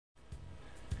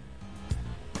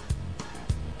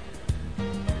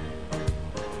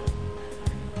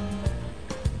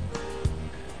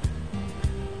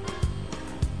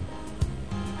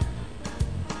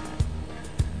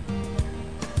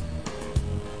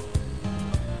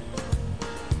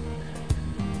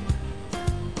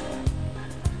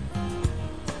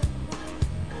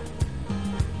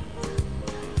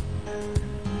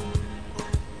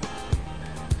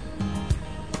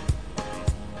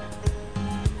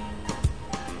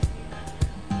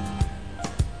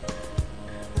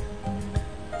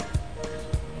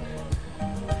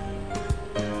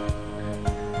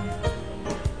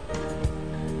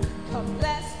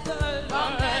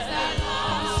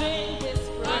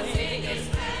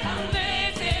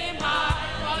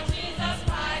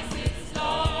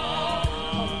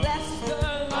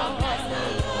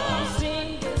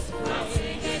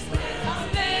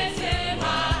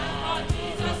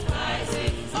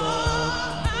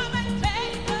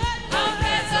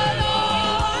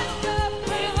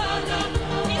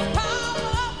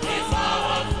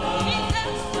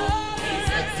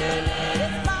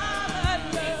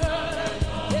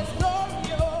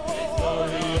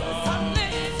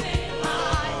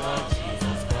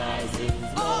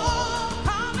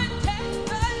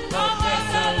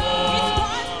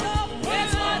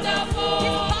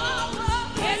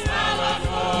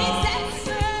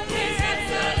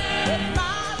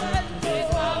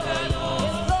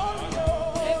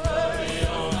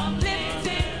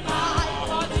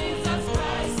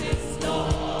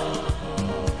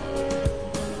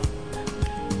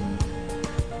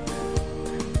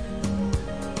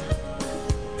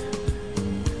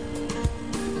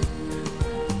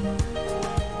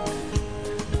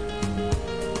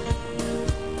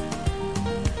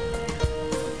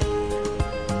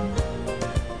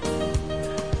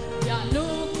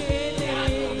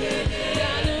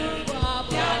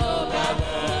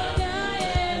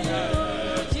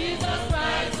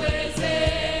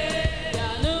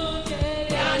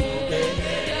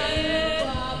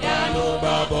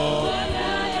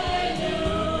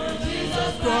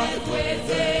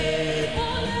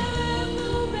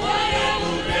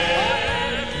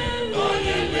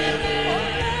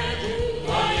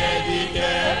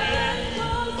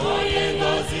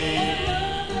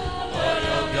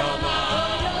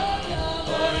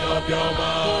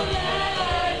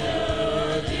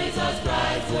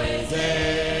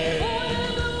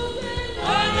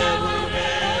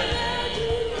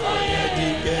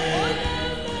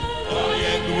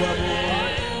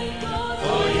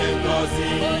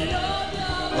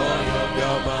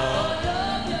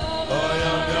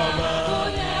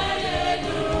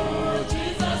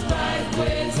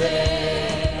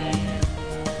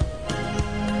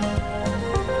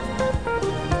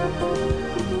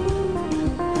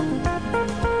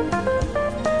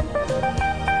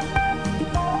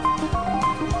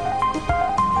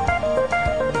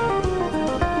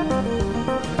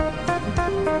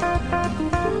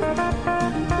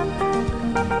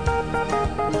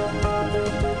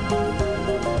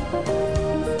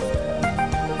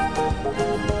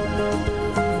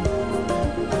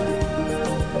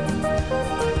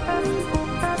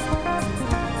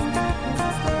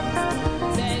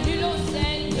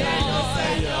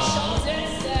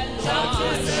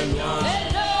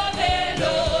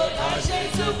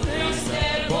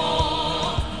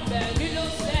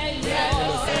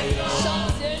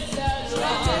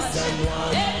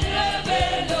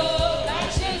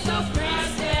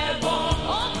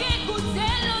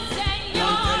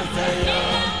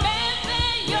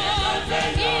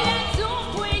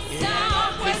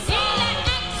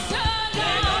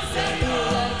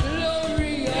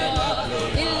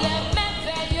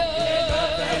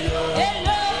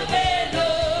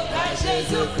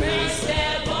Christ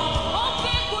est bon. Ok,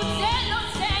 écoutez le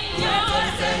Seigneur.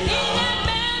 Il est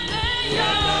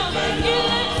merveilleux. Il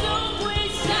est tout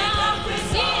puissant.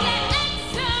 Il est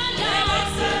excellent.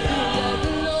 Il est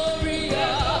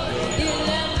glorieux. Il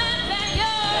est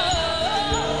merveilleux.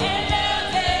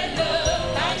 Élevez-le,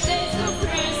 car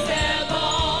Jésus-Christ est bon.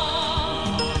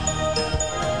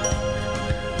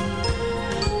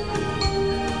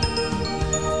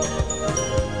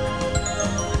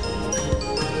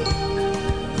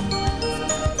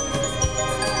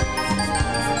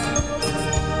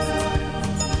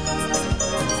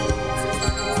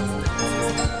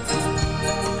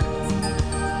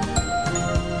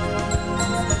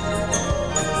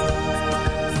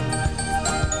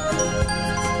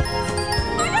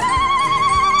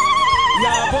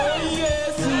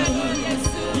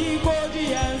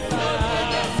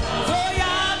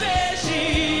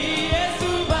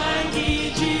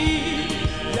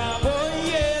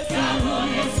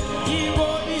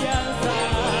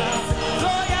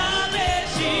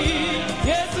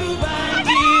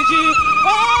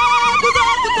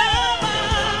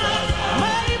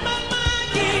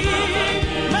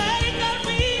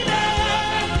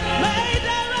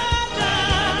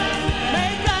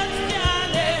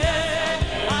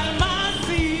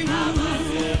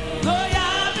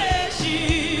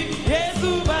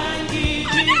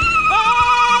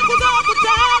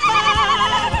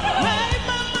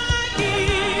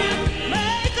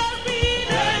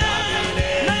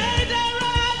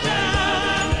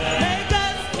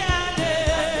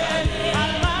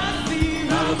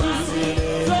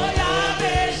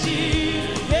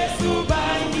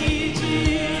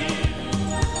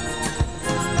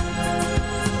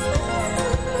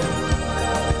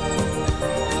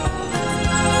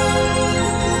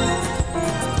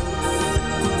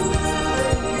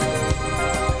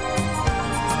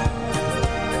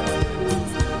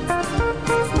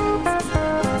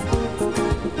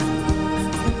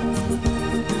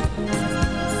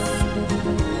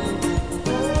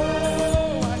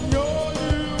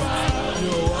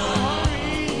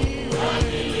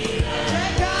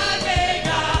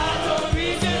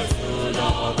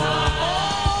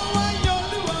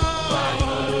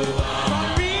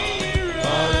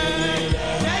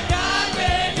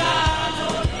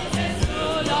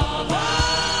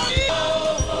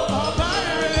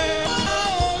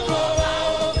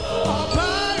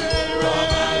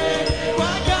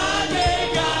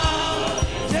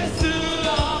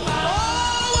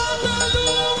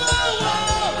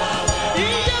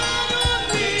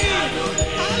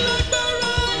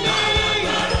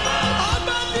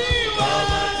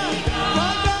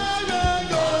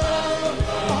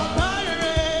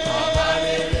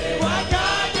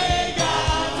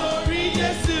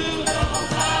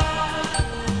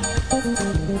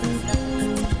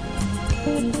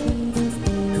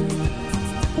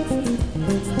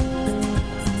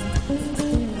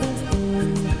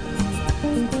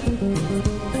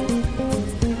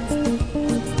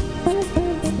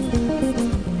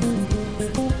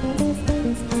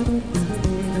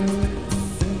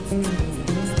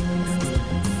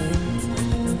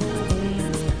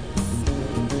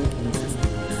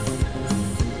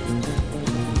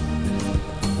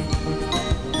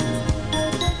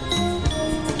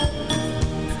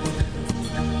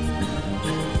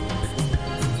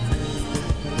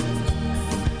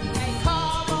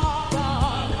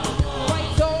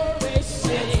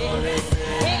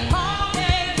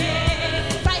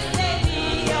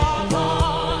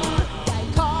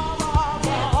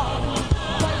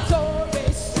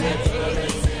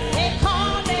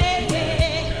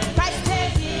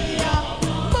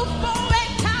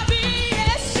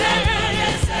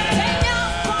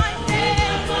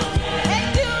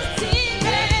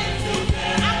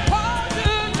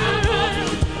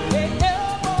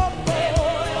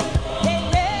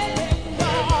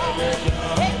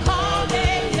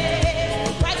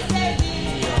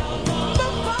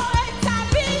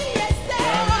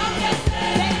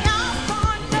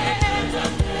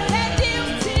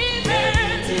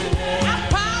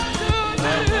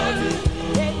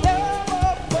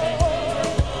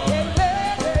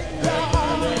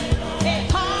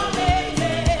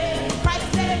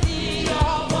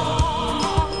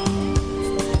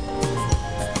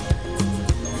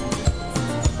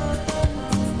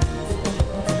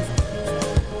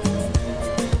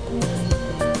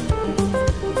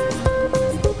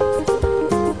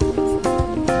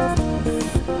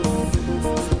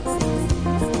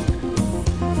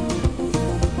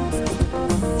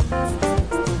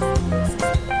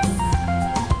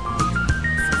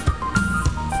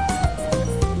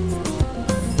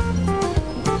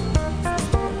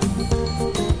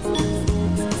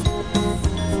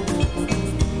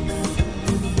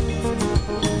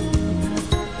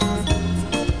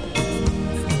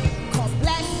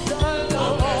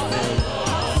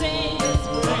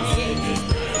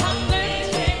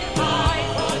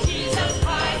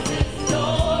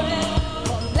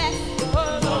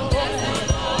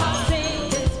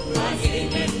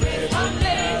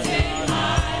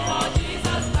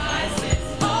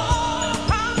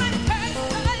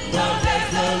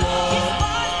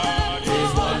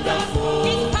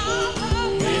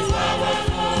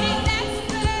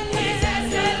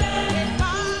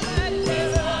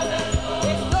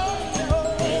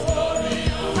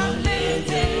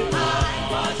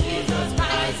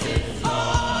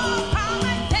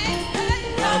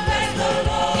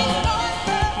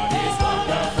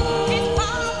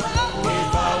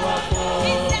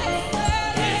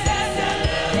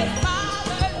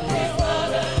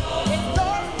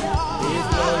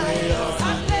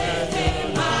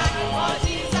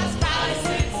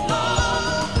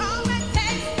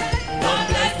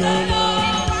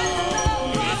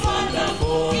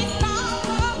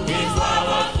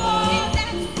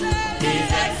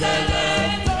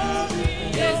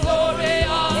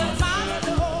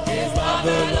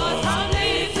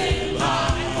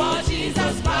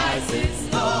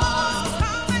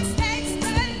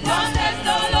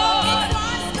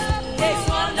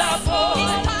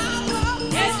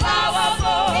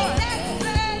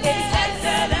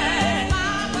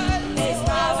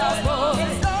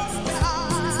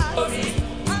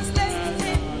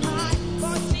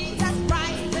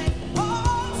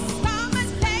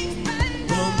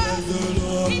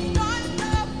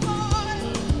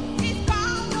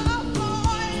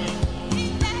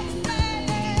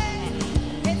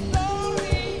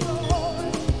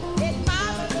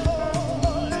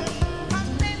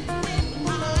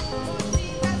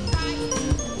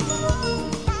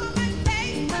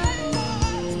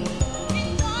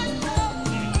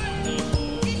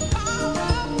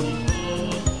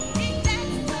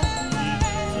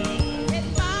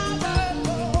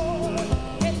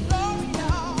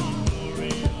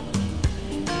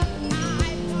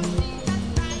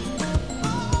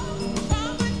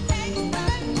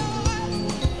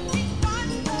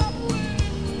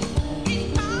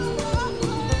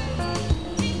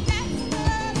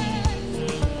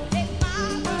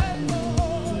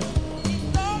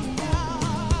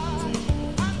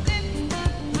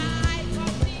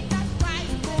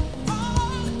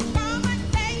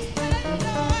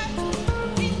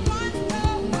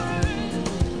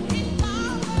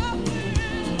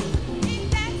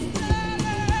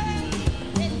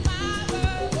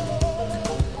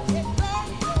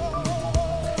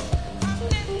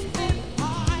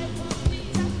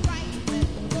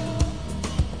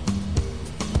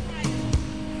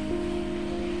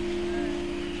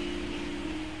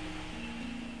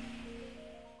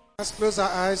 Let's close our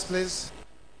eyes, please.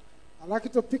 I'd like you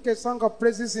to pick a song of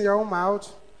praises in your own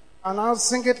mouth and I'll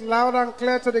sing it loud and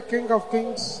clear to the King of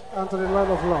Kings and to the Lord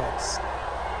of Lords.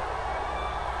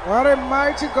 What a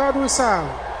mighty God we serve.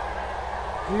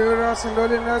 Glorious in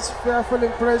holiness, fearful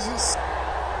in praises,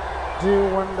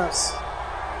 do wonders.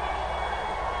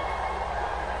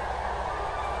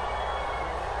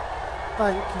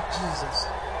 Thank you, Jesus.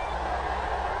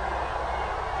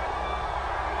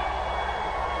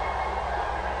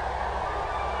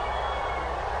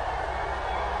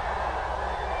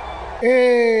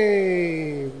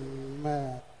 Amen.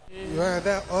 You are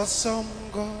the awesome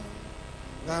God,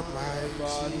 the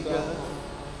mighty God.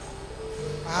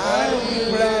 I will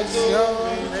praise your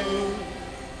name.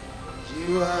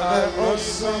 You are the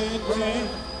awesome God,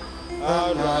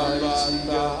 the mighty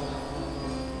God.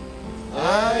 I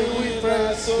will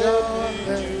praise your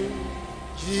name,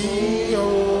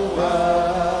 Jehovah.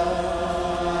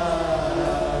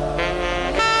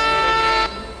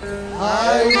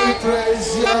 I will praise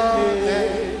your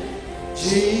name,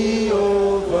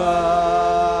 Jehovah.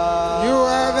 You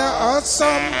are the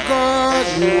awesome God.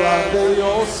 You are the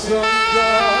awesome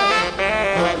God,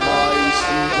 the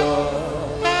mighty God.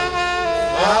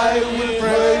 I will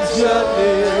praise your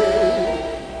name.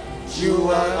 You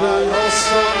are the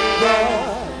awesome God,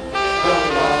 the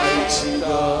mighty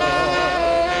God.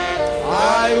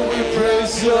 I will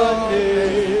praise your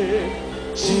name,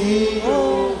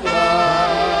 Jehovah.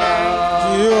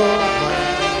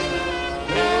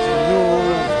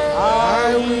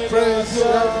 I will praise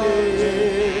your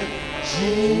name,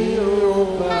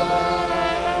 Jehovah.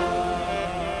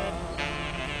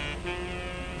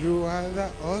 You are the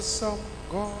awesome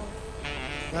God,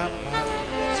 the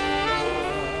mighty God.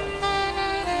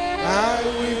 I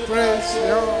will praise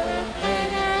your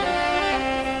name.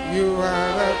 You are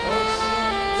the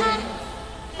awesome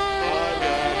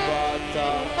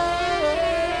God.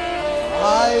 I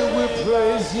will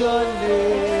praise your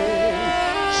name,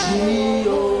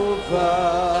 Jehovah.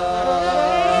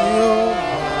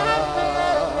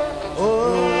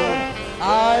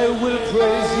 I will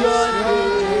praise your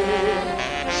name,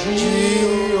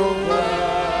 Jehovah.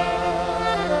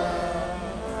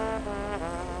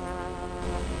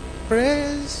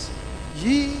 Praise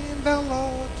ye the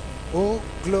Lord, oh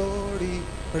glory,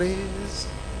 praise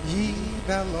ye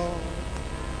the Lord.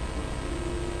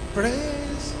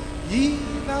 Praise ye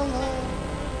the Lord,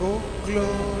 oh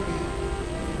glory,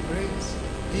 praise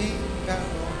ye the Lord.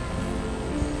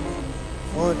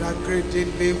 For the great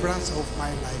deliverance of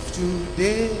my life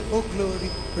today, oh glory,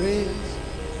 praise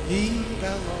ye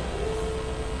the Lord.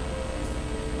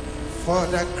 For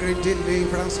the great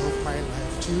deliverance of my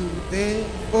life today,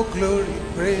 oh glory,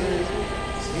 praise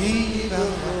ye the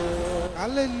Lord.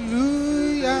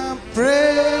 Hallelujah,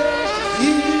 praise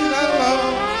ye the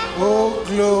Lord, oh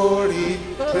glory,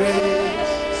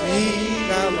 praise ye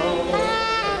the Lord.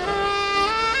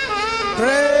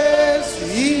 Praise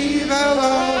ye the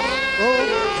Lord, oh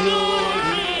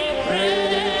glory,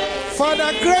 praise. For the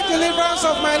great deliverance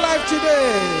of my life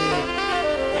today.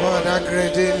 For the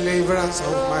great deliverance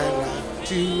of my life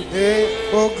today,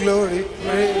 oh glory,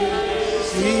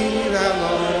 praise ye the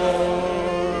Lord.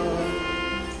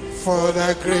 For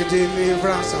the great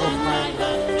deliverance of my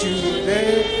life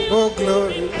today, oh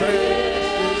glory,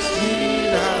 praise ye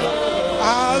the Lord.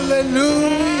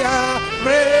 Hallelujah,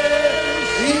 praise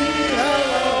ye the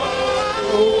Lord,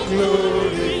 oh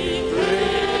glory,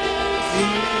 praise ye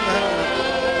the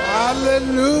Lord.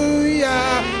 Hallelujah,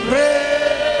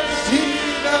 praise ye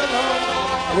the Lord,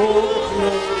 oh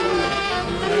glory,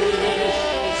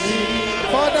 praise ye.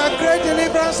 For the great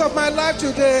deliverance of my life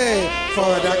today,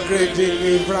 for the great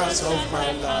deliverance of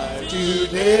my life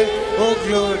today, oh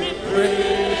glory,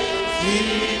 praise ye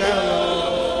the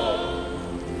Lord.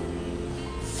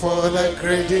 For the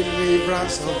great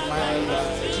deliverance of my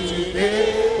life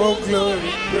today, oh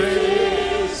glory,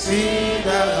 praise ye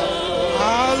the Lord.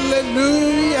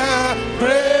 Hallelujah,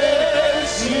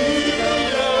 praise ye the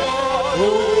Lord,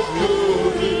 oh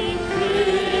glory,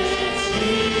 praise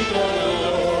ye the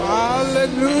Lord.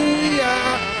 Hallelujah,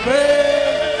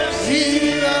 praise ye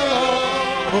the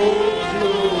Lord, oh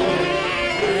glory,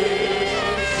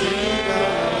 praise ye the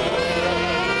Lord.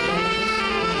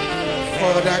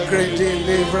 For the great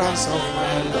deliverance of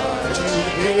my life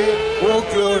today, oh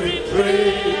glory,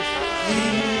 praise ye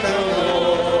the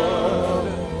Lord.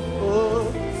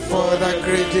 For the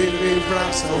great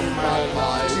deliverance of my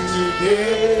life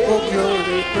today, oh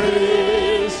glory,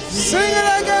 praise. Sing it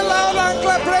again loud and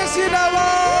clear, praise ye the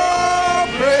Lord,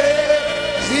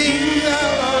 praise ye the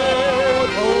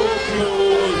Lord, oh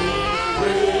glory,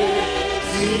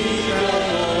 praise ye the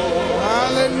Lord.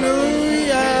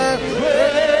 Hallelujah,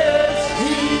 praise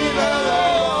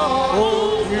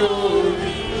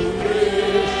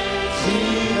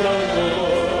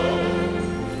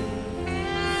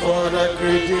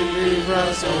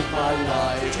my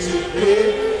life.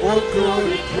 Today, oh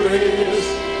glory, praise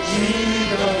ye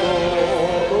the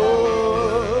Lord.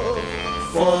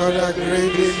 For the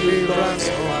great deliverance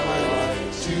of my life.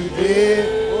 Today,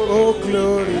 oh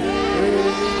glory,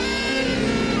 praise.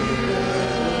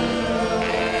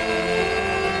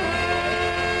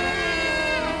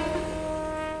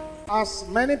 As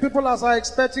many people as are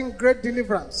expecting great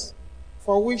deliverance,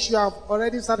 for which you have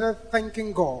already started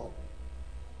thanking God,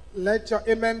 let your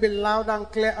amen be loud and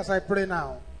clear as I pray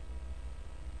now.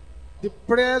 The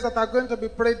prayers that are going to be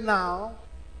prayed now,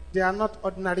 they are not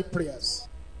ordinary prayers.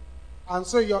 And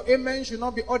so your amen should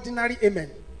not be ordinary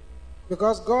amen.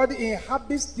 Because God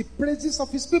inhabits the praises of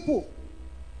his people.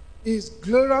 He is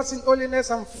glorious in holiness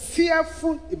and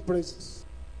fearful in praises.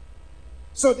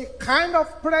 So the kind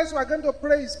of prayers we are going to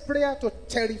pray is prayer to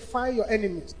terrify your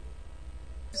enemies.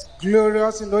 He's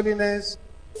glorious in holiness,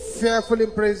 fearful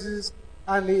in praises,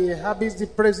 and he inhabits the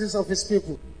praises of his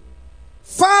people.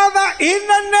 Father, in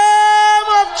the name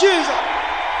of Jesus.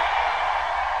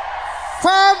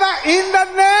 Father, in the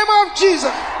name of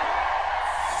Jesus.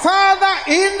 Father,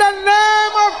 in the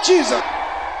name of Jesus.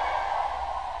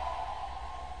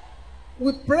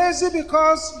 We praise you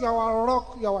because you are our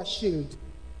rock, you are our shield.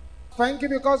 Thank you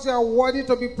because you are worthy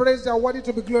to be praised, you are worthy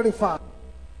to be glorified.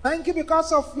 Thank you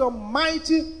because of your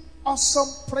mighty,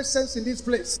 awesome presence in this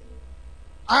place.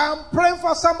 I am praying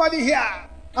for somebody here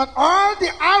that all the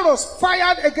arrows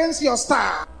fired against your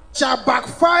star shall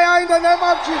backfire in the name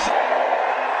of Jesus.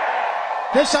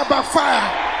 They shall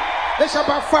backfire. They shall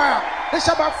backfire. They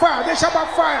shall backfire. They shall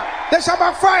backfire. They shall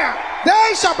backfire.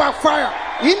 They shall backfire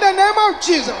in the name of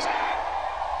Jesus.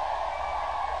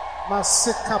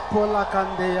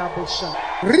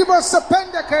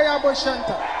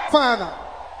 Father,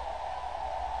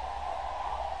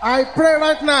 I pray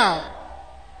right now,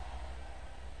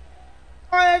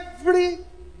 every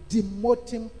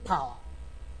demoting power,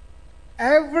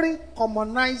 every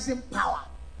commonizing power,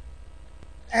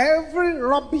 every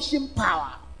rubbishing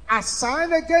power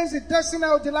assigned against the destiny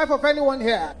of the life of anyone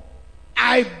here,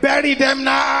 I bury them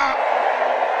now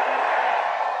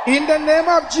in the name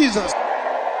of Jesus.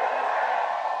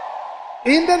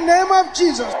 In the name of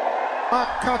Jesus.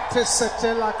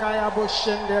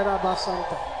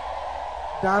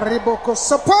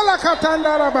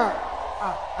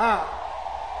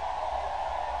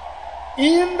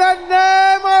 In the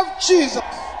name of Jesus.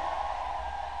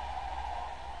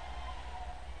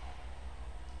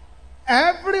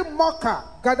 Every mocker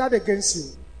gathered against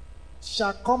you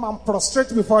shall come and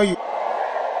prostrate before you.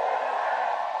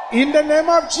 In the name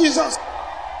of Jesus.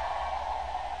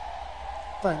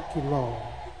 Thank you, Lord.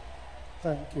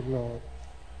 Thank you, Lord.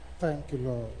 Thank you,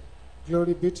 Lord.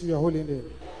 Glory be to your holy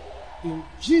name. In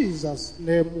Jesus'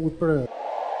 name we pray.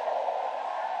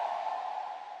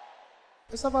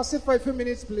 Let's have a seat for a few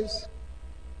minutes, please.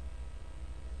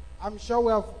 I'm sure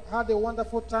we have had a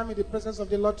wonderful time in the presence of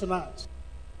the Lord tonight.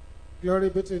 Glory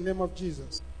be to the name of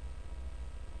Jesus.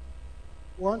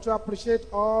 We want to appreciate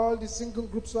all the singing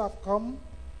groups who have come,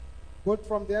 both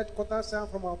from the headquarters and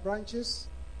from our branches,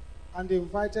 and the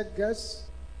invited guests.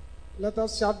 Let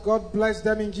us shout, God bless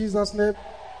them in Jesus' name.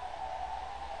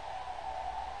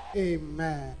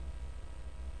 Amen.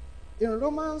 In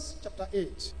Romans chapter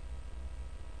 8,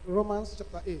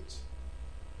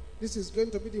 this is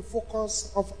going to be the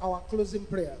focus of our closing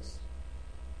prayers.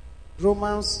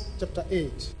 Romans chapter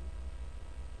 8.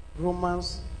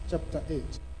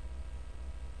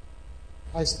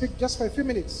 I speak just for a few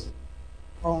minutes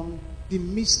on the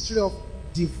mystery of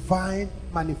divine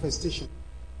manifestation.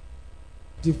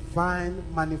 Divine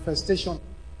manifestation.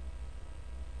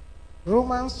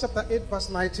 Romans chapter 8 verse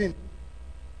 19.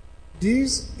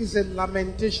 This is a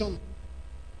lamentation.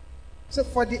 So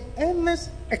for the earnest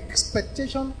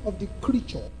expectation of the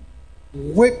creature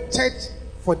waited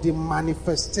for the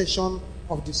manifestation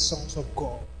of the sons of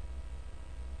God.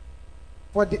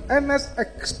 For the earnest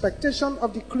expectation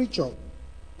of the creature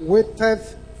waited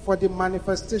for the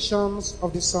manifestations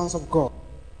of the sons of God.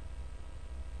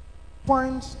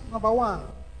 Point number 1.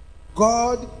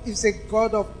 God is a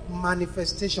God of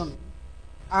manifestation.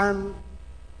 And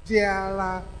there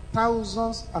are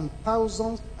thousands and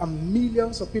thousands and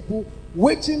millions of people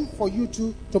waiting for you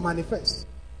to manifest.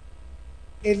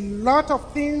 A lot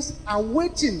of things are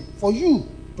waiting for you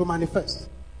to manifest.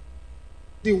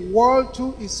 The world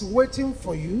too is waiting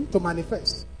for you to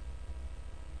manifest.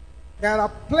 There are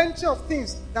plenty of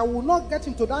things that will not get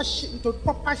into that shape, into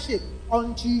proper shape,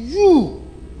 until you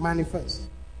manifest.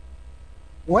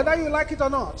 Whether you like it or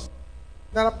not,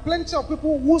 there are plenty of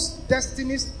people whose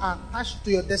destinies are attached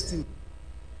to your destiny.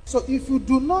 So if you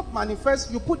do not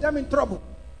manifest, you put them in trouble.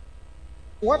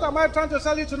 What am I trying to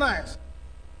tell you tonight?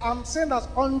 I'm saying that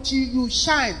until you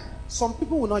shine, some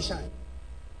people will not shine.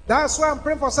 That's why I'm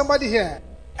praying for somebody here.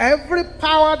 Every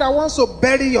power that wants to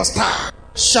bury your star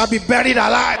shall be buried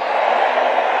alive.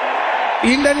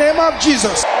 In the name of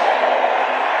Jesus.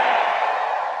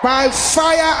 By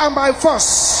fire and by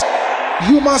force,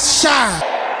 you must shine.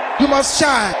 You must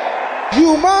shine.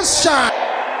 You must shine.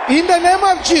 In the name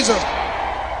of Jesus.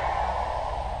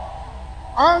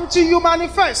 Until you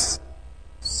manifest,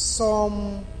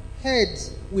 some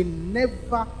heads will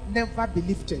never be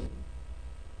lifted.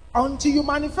 Until you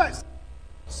manifest,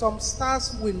 some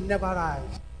stars will never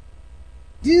rise.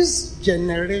 This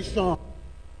generation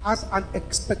has an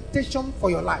expectation for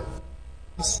your life.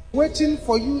 It's waiting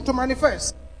for you to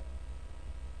manifest.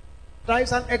 There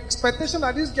is an expectation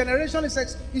that this generation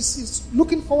is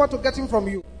looking forward to getting from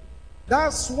you.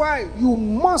 That's why you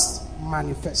must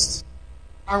manifest.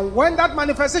 And when that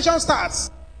manifestation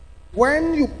starts,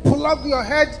 when you plug your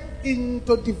head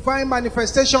into divine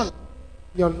manifestation,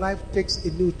 your life takes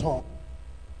a new turn.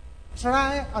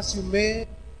 Try as you may,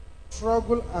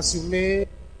 struggle as you may,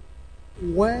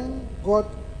 when God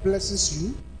blesses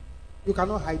you, you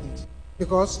cannot hide it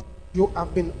because you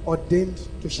have been ordained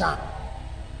to shine.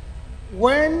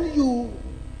 When you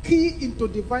key into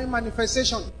divine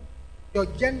manifestation, your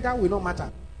gender will not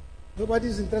matter. Nobody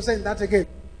is interested in that again.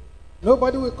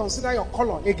 Nobody will consider your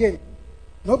color again.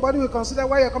 Nobody will consider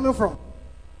where you're coming from.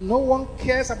 No one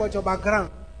cares about your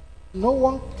background. No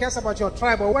one cares about your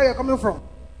tribe or where you're coming from.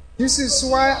 This is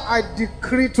why I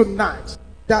decree tonight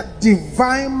that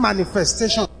divine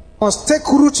manifestation must take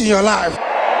root in your life.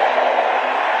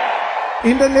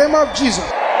 In the name of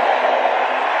Jesus.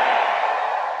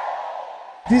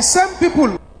 The same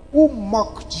people who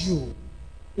mocked you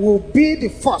will be the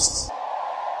first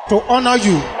to honor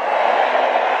you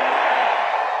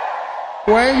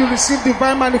when you receive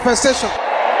divine manifestation.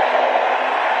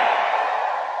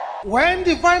 When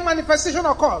divine manifestation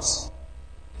occurs,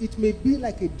 it may be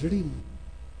like a dream.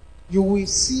 You will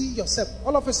see yourself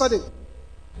all of a sudden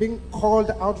being called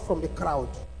out from the crowd,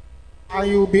 and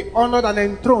you will be honored and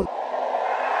enthroned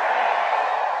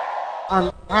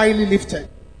and highly lifted.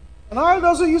 And all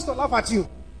those who used to laugh at you,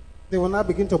 they will now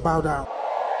begin to bow down.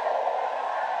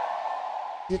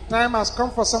 The time has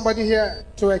come for somebody here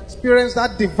to experience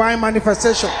that divine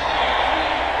manifestation.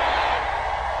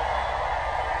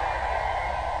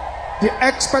 The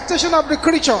expectation of the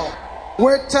creature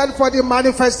waited for the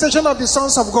manifestation of the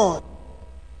sons of God.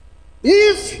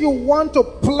 If you want to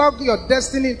plug your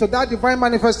destiny into that divine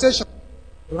manifestation,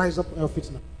 rise up on your feet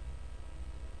now.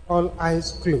 All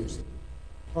eyes closed.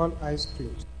 All eyes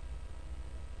closed.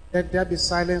 Let there be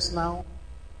silence now.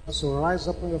 So rise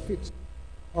up on your feet.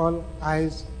 All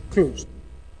eyes closed.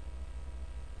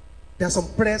 There are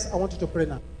some prayers I want you to pray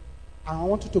now. And I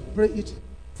want you to pray it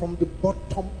from the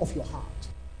bottom of your heart.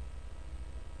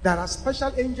 There are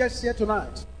special angels here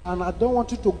tonight, and I don't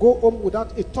want you to go home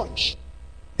without a touch.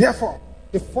 Therefore,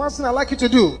 the first thing I'd like you to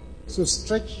do is to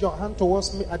stretch your hand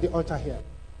towards me at the altar here.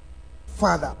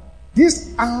 Father,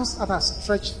 these hands that are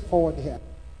stretched forward here,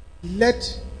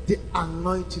 let the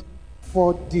anointing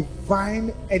for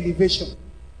divine elevation,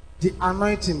 the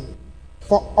anointing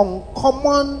for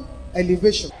uncommon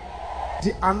elevation,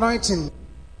 the anointing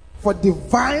for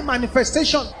divine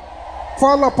manifestation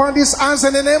fall upon these hands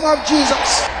in the name of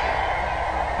Jesus.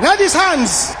 Let these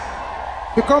hands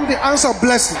become the hands of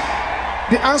blessing,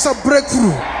 the hands of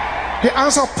breakthrough, the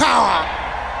hands of power,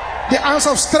 the hands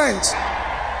of strength.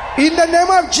 In the name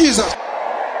of Jesus.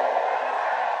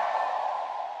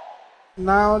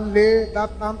 Now lay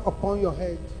that hand upon your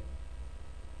head.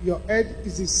 Your head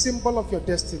is a symbol of your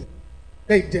destiny.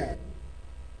 Lay it there.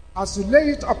 As you lay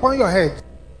it upon your head,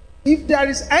 if there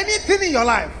is anything in your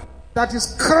life that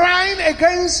is crying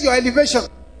against your elevation,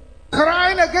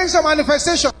 crying against your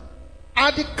manifestation,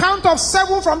 at the count of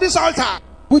 7 from this altar,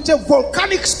 with a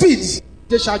volcanic speed,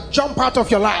 they shall jump out of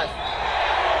your life.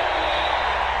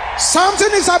 Something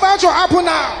is about to happen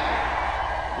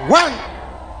now. 1,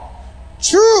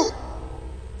 2,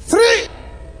 3,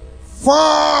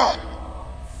 4,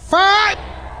 5,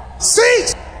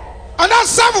 6, and that's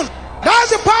 7.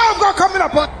 That's the power of God coming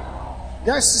upon.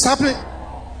 Yes, it's happening.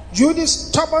 You, the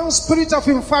stubborn spirit of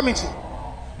infirmity,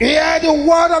 hear the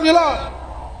word of the Lord.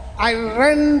 I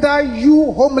render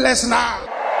you homeless now.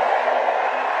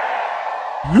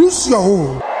 Loose your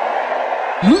hold.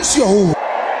 Loose your hold.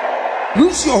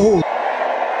 Loose your hold.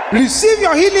 Receive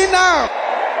your healing now.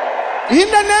 In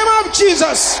the name of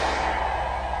Jesus.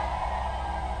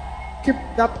 Keep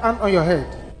that hand on your head.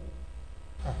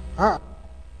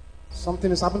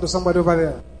 Something is happening to somebody over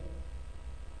there.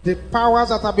 The powers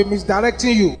that have been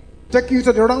misdirecting you, taking you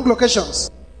to the wrong locations.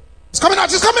 It's coming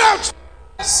out. It's coming out.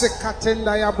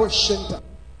 Sekatenda Yaboshenta.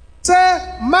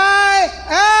 Say, my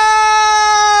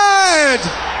head.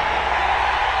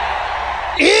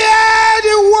 Hear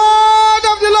the word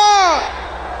of the Lord.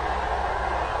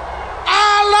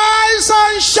 Arise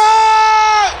and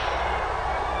shine.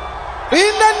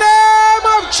 In the name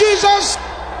of Jesus,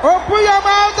 open your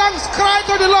mouth and cry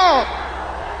to the Lord.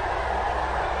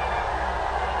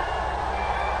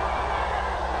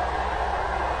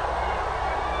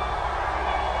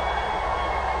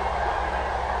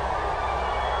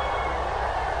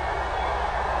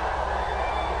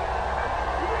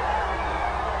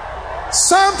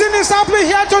 Something is happening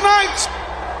here tonight.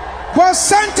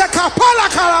 Wasente kapala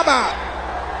kalaba.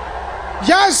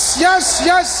 Yes.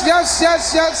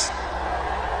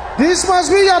 This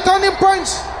must be your turning point.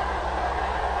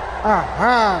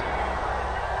 Aha.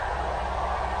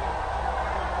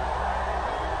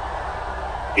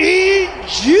 In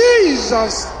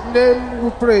Jesus' name we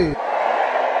pray.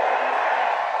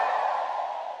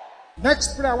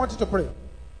 Next prayer I want you to pray.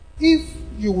 If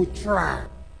you will try,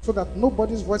 so that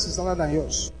nobody's voice is louder than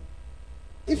yours.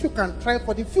 If you can try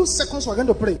for the few seconds we're going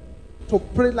to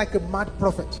pray like a mad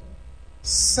prophet,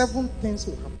 7 things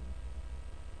will happen.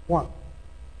 1,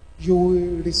 you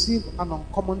will receive an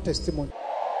uncommon testimony.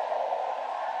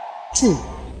 2,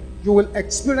 you will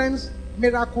experience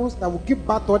miracles that will give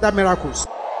birth to other miracles.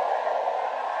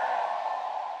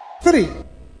 3,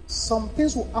 some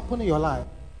things will happen in your life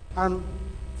and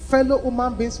fellow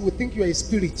human beings will think you are a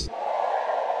spirit.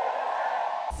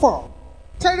 4,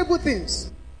 terrible things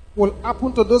will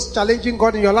happen to those challenging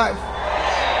God in your life.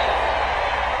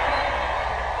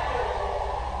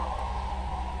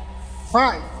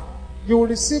 5, you will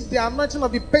receive the anointing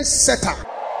of the pace setter.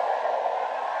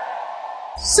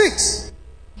 6,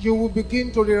 you will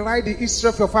begin to rewrite the history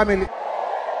of your family.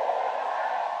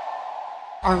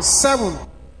 And 7,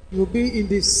 you will be in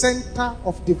the center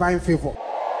of divine favor.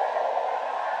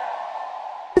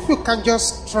 If you can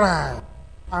just try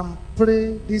and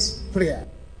pray this prayer,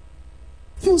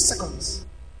 few seconds,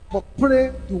 but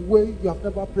pray the way you have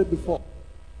never prayed before.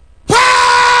 Power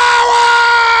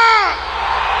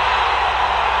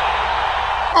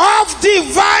of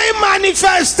divine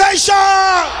manifestation.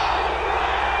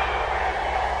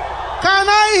 Can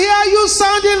I hear you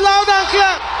sounding loud and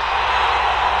clear?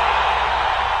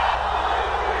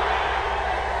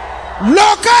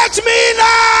 Locate me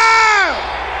now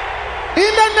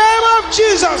in the name of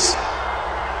Jesus.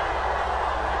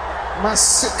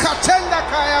 Masikatenda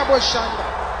kaya boshanda.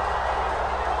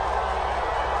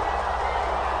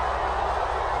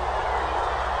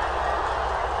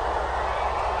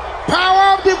 Power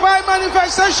of divine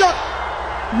manifestation.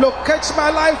 Locate my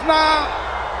life now.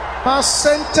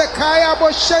 Masente kaya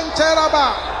boshente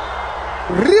raba.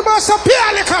 Riba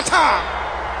sapia lekata.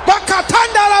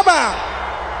 Bakatanda raba.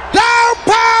 Thou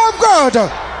power of God,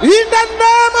 in the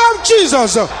name of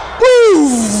Jesus.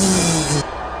 Move.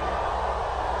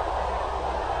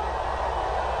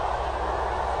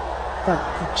 Thank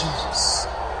you, Jesus.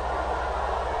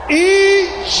 In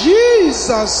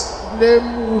Jesus'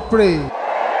 name we pray.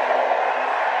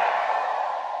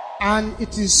 And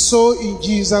it is so in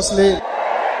Jesus' name.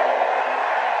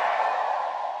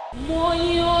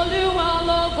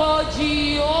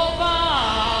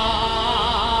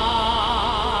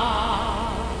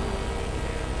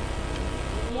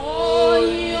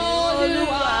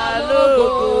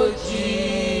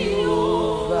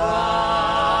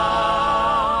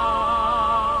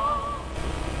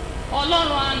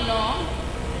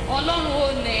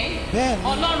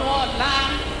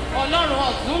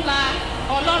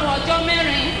 Ọlọ́run ọjọ́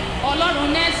mẹ́rin, Ọlọ́run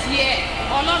next year,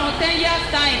 Ọlọ́run 10 years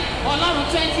time, Ọlọ́run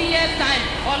 20 years time,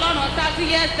 Ọlọ́run 30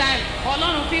 years time,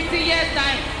 Ọlọ́run 50 years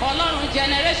time, Ọlọ́run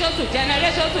generation to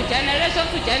generation to generation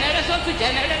to generation to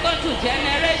generation to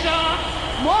generation.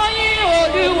 Mo yìn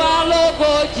Olúwa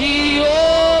lógo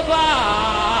Jehovah.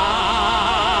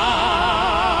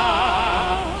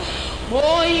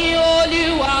 Mo yìn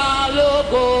Olúwa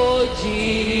lógo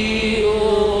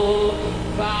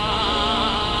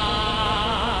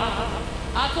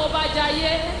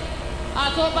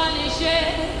Àtòbániṣe,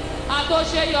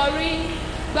 àtòṣeyọrí,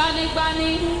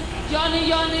 gbanigbani,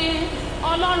 yọniyọni,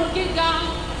 Ọlọ́run gíga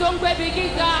tó ń gbébi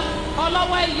gíga,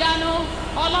 ọlọ́wọ́ ìyanu,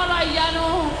 ọlọ́rọ̀ ìyanu,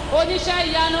 oníṣẹ́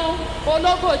ìyanu,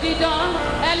 ológo dídán,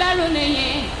 ẹlẹ́rù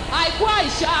nìyìn, àìkú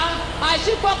àìṣá,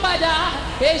 àìṣípòpadà,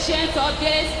 ancient of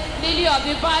days, lily of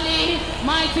the valley,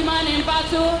 mighty man in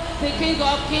battle, the king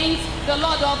of kings, the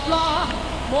lord of lords.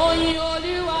 Mo yìn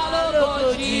Olúwa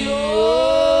lógo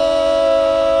Jehovah.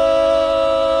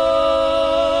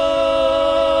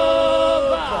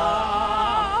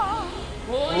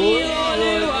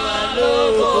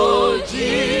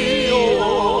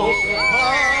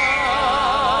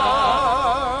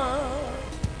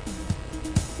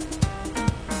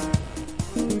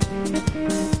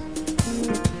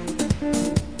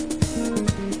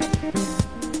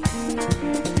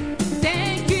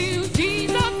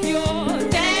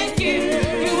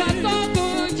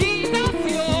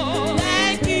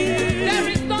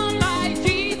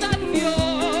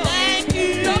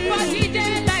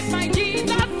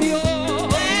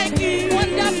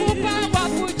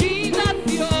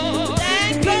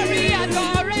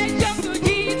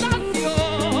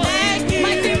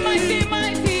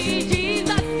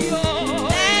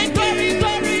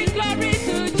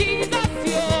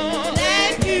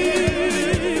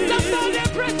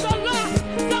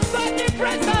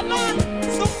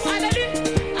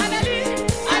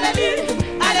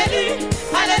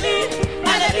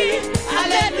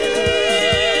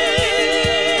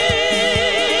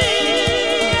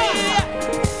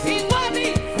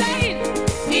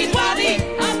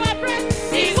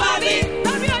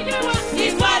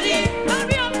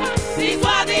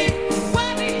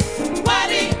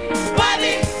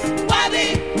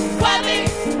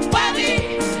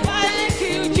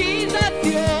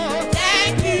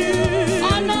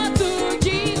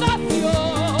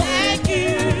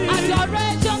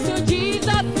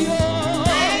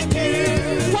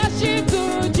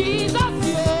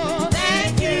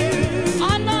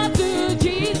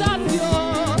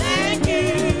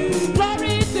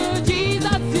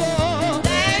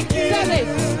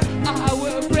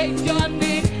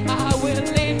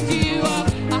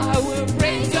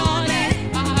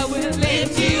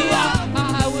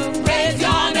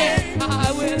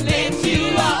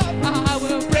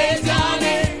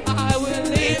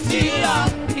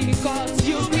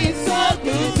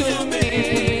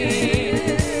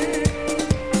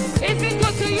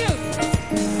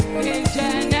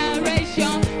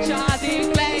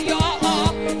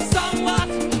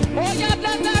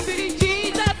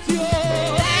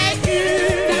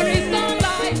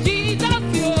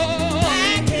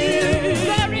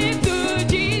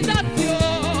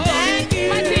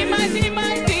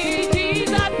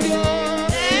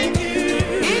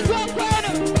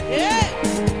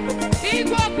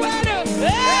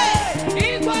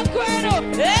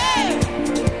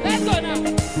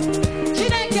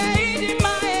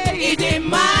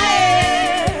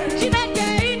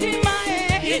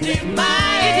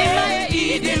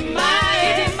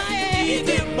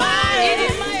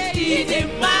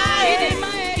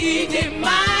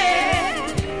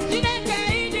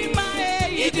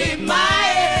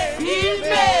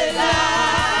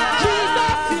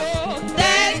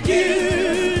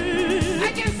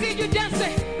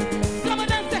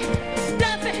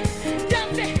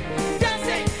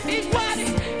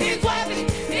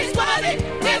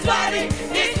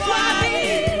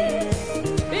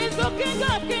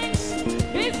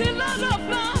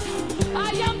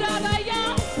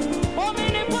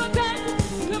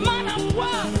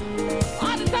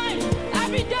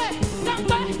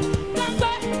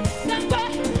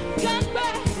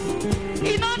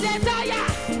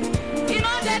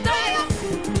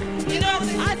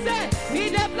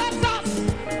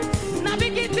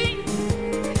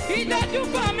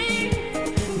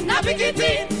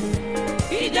 beginning.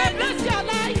 He that bless your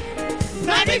life.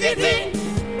 Na beginning.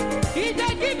 He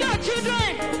that give your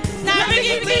children. Na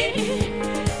beginning.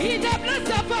 He that bless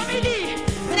your family.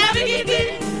 Na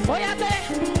beginning. Oh yeah, say,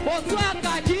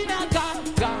 Osuaka Jina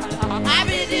Gaga.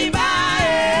 Abidiba.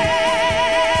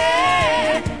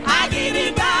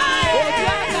 Agidiba.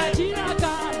 Osuaka Jina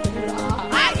Gaga.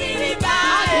 Agidiba.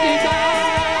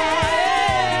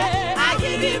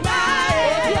 Agidiba.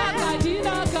 Osuaka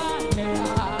Jina Gaga.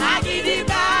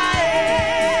 Agidiba.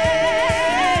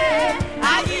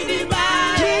 Agidiba.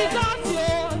 Jesus,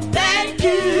 thank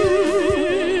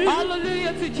you.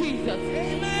 Hallelujah to Jesus.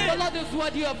 Amen. The Lord is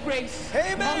worthy of praise.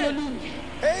 Amen. Hallelujah.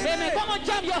 Amen. Amen. Come on,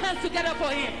 jam your hands together for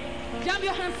him. Jam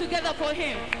your hands together for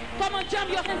him. Come on, jam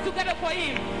your hands together for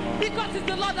him. Because it's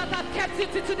the Lord that has kept you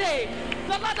to today.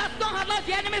 The Lord has not allowed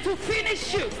the enemy to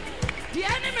finish you. The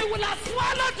enemy will have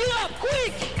swallowed you up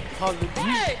quick. Hallelujah.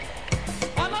 Hey!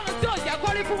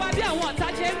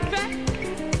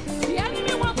 The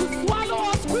enemy wants to swallow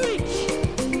us quick.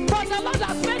 But the Lord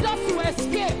has made us to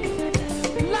escape.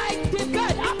 Like the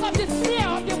bird out of the snare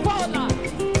of the fowler.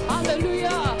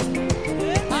 Hallelujah.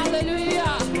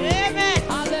 Hallelujah. Amen.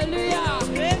 Hallelujah.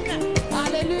 Amen.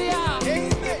 Hallelujah.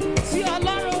 Amen. See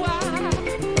Ọlọ́run wa.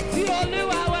 See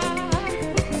Olúwa wa.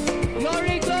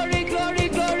 Glory, glory, glory,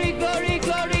 glory, glory,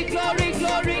 glory, glory,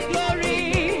 glory, glory.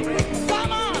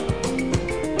 Come on.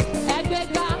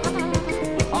 Ẹgbẹ́ga.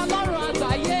 Ọlọ́run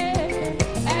àgbáyé.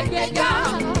 Ẹgbẹ́ga.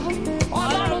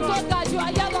 Ọlọ́run tó ga jù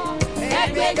ayé lọ.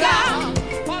 Ẹgbẹ́ga.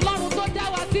 Ọlọ́run tó dá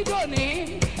wa sí dòní.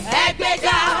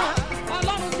 Ẹgbẹ́ga.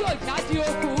 Ọlọ́run tí ò jáde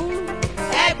òkú.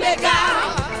 Ẹgbẹ́ga.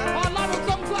 Ọlọ́run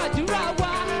tó ń gbọ́ àdúrà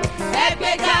wa.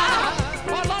 Ẹgbẹ́ga.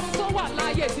 Ọlọ́run tó wà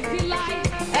láàyè títí láì.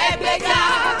 Ẹgbẹ́ga.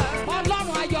 Ọlọ́run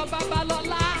ayọ̀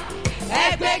babalọ́lá.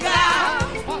 Ẹgbẹ́ga.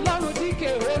 Ọlọ́run D.K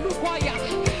Olukoya.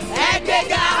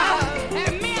 Ẹgbẹ́ga.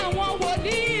 Ẹ̀mí àwọn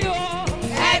wòlíì o.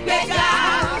 Ẹgbẹ́ga.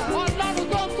 Ọlọ́run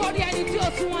tó ń torí ẹni tí ó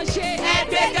sún wọn ṣe.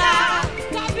 Ẹgbẹ́ga.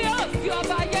 Kábíyèsí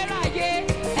ọba ayérayé.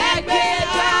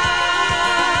 Ẹgbẹ́ga.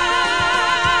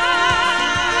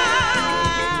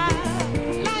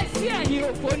 Láìsí ẹ̀yin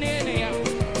òfò ní ènìyàn.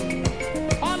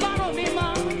 Ọlọ́run mímọ́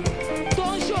tó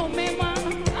ń ṣòun mímọ́.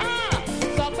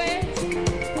 Sọ pé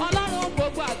Ọlọ́run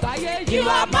gbogbo àgbáyé. You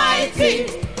are mighty.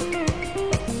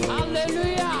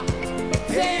 Hallelujah.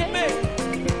 Say amen.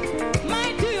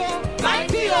 Mighty o,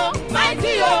 mighty o,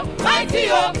 mighty o, mighty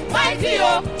o, mighty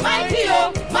o, mighty o,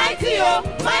 mighty o,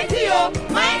 mighty o,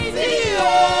 mighty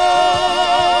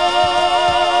o.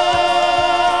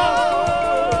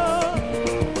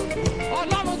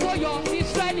 Ọlọ́run tó yọ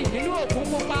Ísírẹ́lì nínú òkun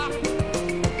pupa.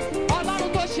 Ọlọ́run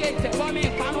tó ṣe ìtẹ̀bọmi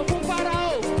ìparun fún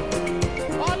Fáráò.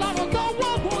 Ọlọ́run tó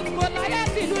wọ́gun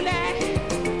Gòláyátì lulẹ̀.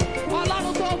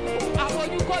 Ọlọ́run tó kú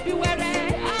àfojú kó bí wẹ́rẹ́.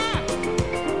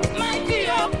 Mighty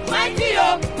o, mighty o,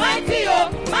 mighty o,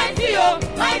 mighty o,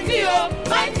 mighty o,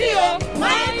 mighty o,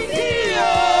 mighty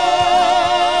o.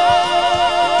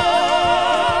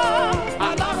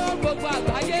 Ọlọ́run gbogbo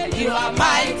àgbáyé. You are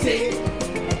mighty.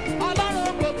 Ọlọ́run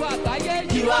gbogbo àgbáyé.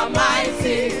 You are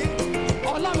mighty.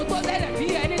 Ọlọ́run tó tẹ̀lẹ̀ bí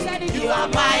ẹni tẹ́ni. You are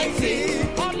mighty.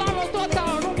 Ọlọ́run tó ta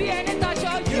ọ̀run bí ẹni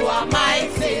taṣọ. You are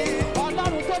mighty.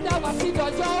 Ọlọ́run tó dá wa sí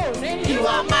dọjọ́ òní. You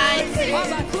are mighty.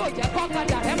 Ọba tí ò jẹ́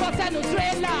kọ́kadà rẹ̀ bọ́ sẹ́nu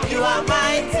tírélà. You are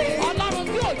mighty. Ọlọ́run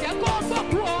tí ò jẹ́ kó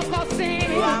gbòkú ọkọ̀ sí.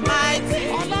 You are mighty.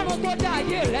 Ọlọ́run tó dá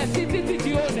ayé rẹ̀ sí títí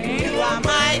di òní. You are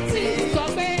mighty. Sọ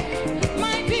pé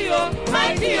mighty o,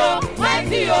 mighty o,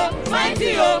 mighty o,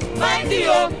 mighty o, mighty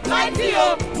o, mighty o,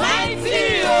 mighty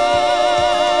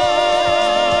o.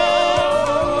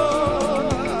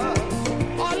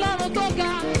 Ọlọ́run tó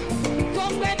ga, tó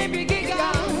ń gbé níbi gíga,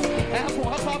 ẹ̀kún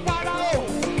ọkọ̀ Fáráò,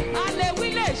 a lè wí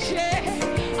lè ṣe,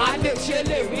 a lè ṣe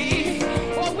lè wí,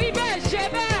 òwí bẹ́ẹ̀ ṣe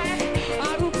bẹ́ẹ̀,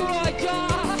 arúgbó ọjọ́,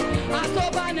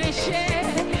 àtọ́bániṣe,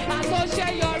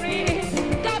 àtọ́ṣeyọrí,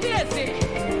 kábíyèsí,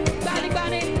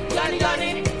 gbanigbani, yọ́niyọ́ni,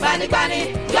 gbanigbani,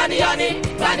 yọ́niyọ́ni,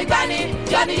 gbanigbani,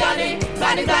 yọ́niyọ́ni,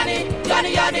 gbanigbani,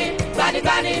 yọ́niyọ́ni,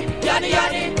 gbanigbani,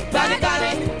 yọ́niyọ́ni,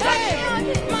 gbanigbani,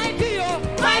 mighty o,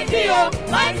 mighty o,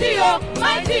 mighty o,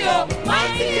 mighty o,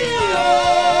 mighty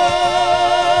o.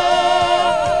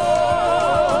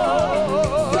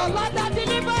 The Lord that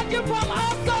delivered you from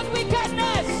household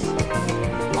wickedness.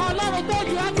 Ọlọ́run tó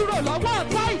yọ ẹ́ kúrò lọ́wọ́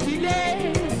ọ̀tá ìdílé.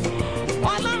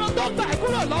 Ọlọ́run tó gbà ẹ́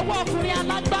kúrò lọ́wọ́ ọkùnrin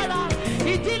alágbára.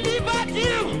 He delivered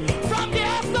you from the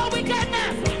household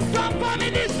wickedness, from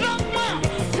family strong man,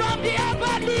 from the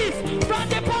abalis, from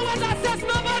the power that says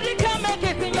nobody can make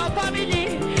it in your family.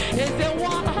 Is the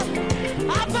one,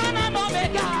 Alpha and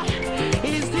Omega.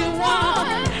 Is the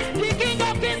one, the King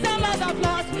of Kings and Lord of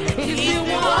Lords. Is the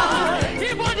one,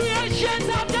 even the ancient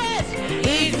of days.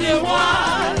 Is the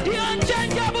one, the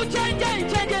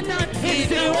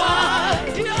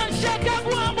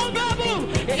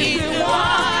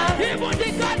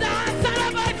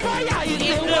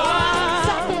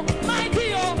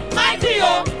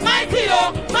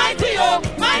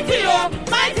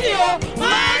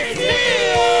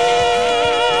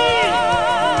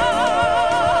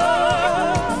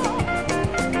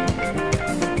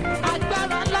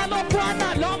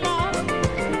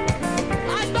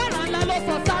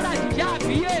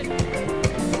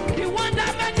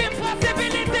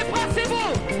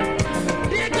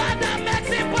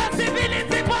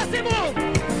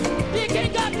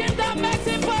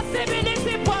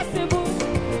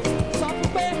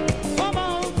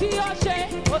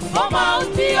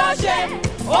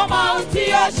ó mọ ohun tí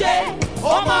ó ṣe,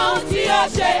 ó mọ ohun tí ó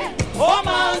ṣe, ó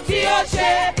mọ ohun tí ó ṣe,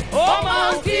 ó mọ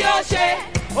ohun tí ó ṣe,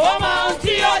 ó mọ ohun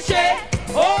tí ó ṣe,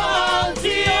 ó mọ ohun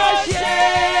tí ó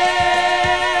ṣe.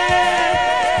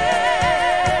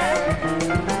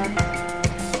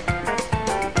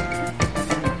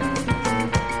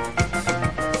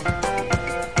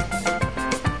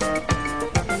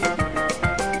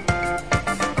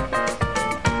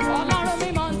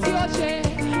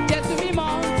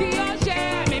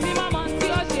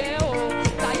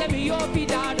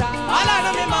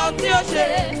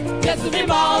 Jésù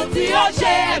mímọ́ ohun tí ó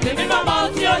ṣe, ẹ̀mí mímọ́ mọ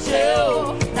ohun tí ó ṣe o,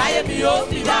 láyé mi yóò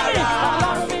sì dára.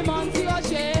 Ọlọ́run mímọ́ ohun tí ó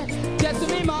ṣe, Jésù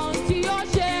mímọ́ ohun tí ó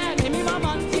ṣe, ẹ̀mí mímọ́ mọ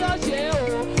ohun tí ó ṣe o,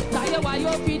 láyé wa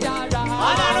yóò fi dára.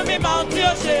 Ọlọ́run mímọ́ ohun tí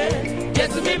ó ṣe,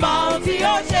 Jésù mímọ́ ohun tí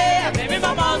ó ṣe, ẹ̀mí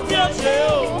mímọ́ mọ ohun tí ó ṣe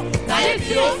o, láyé mi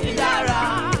yóò sì dára.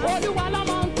 Olúwa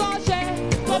lọ́mọ ohun tó ṣe,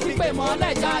 tó fi pè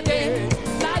mọ́lẹ̀ jáde,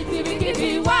 láì sí ibikíbi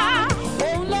wá,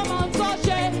 òun lọ́mọ ohun tó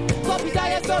ṣe, tó fi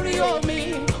dáyé sórí omi.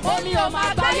 Ó ní ọmọ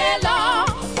àgbáyé lọ,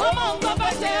 ó mọ ohun tó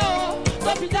fẹ́ ṣe o,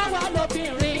 tó fi dá wa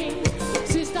lóbìnrin.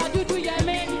 Sista dúdú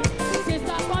yẹmí,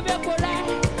 sista pọ́nbẹ́kọ rẹ̀,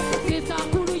 sista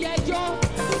kúrú yẹjọ́,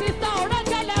 sista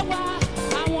ọ̀rẹ́kẹ́lẹ́ wa,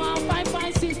 àwọn fine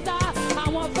fine sista,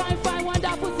 àwọn fine fine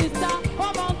wonderful sista, ó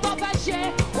mọ ohun tó fẹ́ ṣe,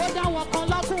 ó dá wọn kan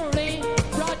lọ́kùnrin.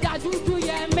 Broda dúdú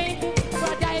yẹmí,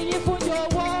 broda eyín fún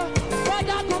yòówó,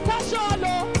 broda tó fẹ́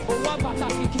ṣọ́ọ̀lù, òwò bàtà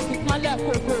kìkìkì kan lẹ̀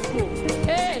kòkòkò.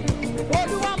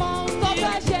 Olúwa mọ ohun tó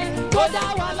fẹ́ ṣe, tó dá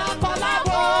wa lákọ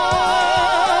lábo.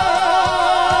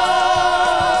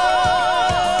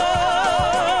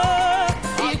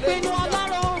 Ìpinnu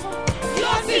Ọlọ́run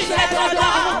yóò sì ṣẹ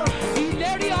dandan.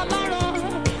 Ìlérí Ọlọ́run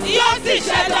yóò sì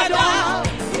ṣẹ dandan.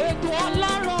 Ètò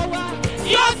Ọlọ́run wa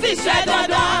yóò sì ṣẹ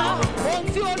dandan. Ohun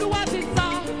tí Olúwa ti sọ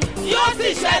yóò sì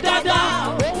ṣẹ dandan.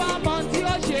 Ó wá mọ ohun tí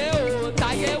ó ṣe o,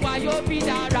 táyé wa yóò fi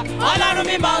dára. Ọlọ́run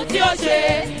mi mọ ohun tí ó ṣe,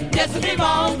 Jésù mi mọ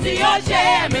ohun tí ó ṣe,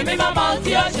 ẹ̀mí mi mọ ohun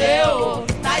tí ó ṣe o,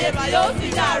 táyé wa yóò sì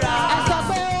dára. Ẹ sọ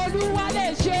pé Olúwa lè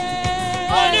ṣe.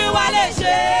 Olúwa lè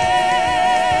ṣe.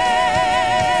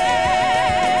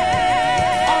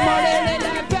 Ọmọ rere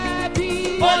lẹ fẹ́ bí.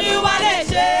 Olúwa lè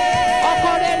ṣe.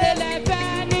 Ọkọ rere lẹ fẹ́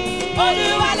ní.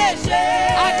 Olúwa lè ṣe.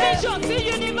 Admission sí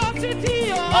yunifásítì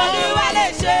o. Olúwa lè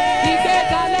ṣe.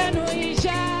 Ìgbéga lẹ́nu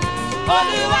iṣẹ́.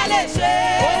 Olúwa lè ṣe.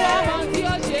 Ó wá mọ ohun tí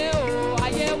ó ṣe o,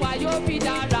 ayé wa yóò fi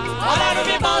dára. Ọlọ́run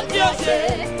mi mọ ohun tí ó ṣe,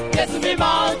 Jésù mi mọ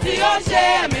ohun tí ó ṣe,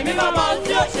 ẹ̀mí mi mọ ohun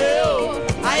tí ó ṣe o,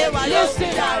 ayé wa yóò sì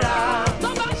dára. Tó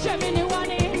bá ṣe mí ni wọ́n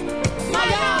ní,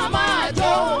 máyà máa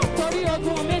jó, torí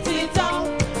ogun mi ti tán,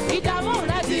 ìdààmú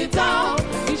rẹ ti tán,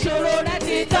 ìṣòro rẹ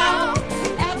ti tán,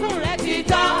 ẹkún rẹ ti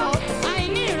tán,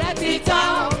 àìní rẹ ti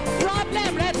tán,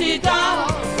 problem rẹ ti tán,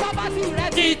 poverty rẹ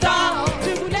ti tán,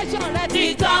 tribulation rẹ ti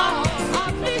tán,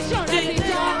 affliction rẹ ti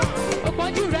tán,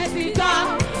 òpọ́njú rẹ ti tán,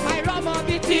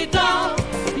 àìrọ́mọbí ti tán,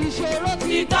 ìṣòro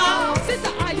ti tán,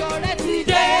 sísá ayọ̀ rẹ ti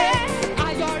dé,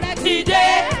 ayọ̀ rẹ ti dé,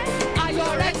 ayọ̀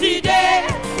rẹ ti dé,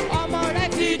 ọmọ rẹ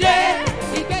ti dé,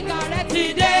 ìgbéga rẹ ti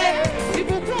dé,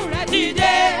 ìbùkún rẹ ti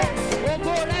dé,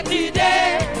 ògo rẹ ti dé,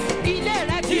 ilé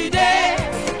rẹ ti dé,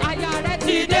 aya rẹ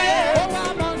ti dé. Ó wá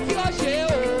mọ ohun tí ó ṣe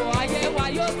o, ayé wa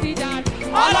yóò sì dára.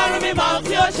 Ọlọ́run mi mọ ohun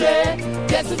tí ó ṣe,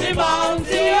 Jésù mi mọ ohun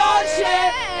tí ó ṣe,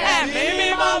 ẹ̀mí mi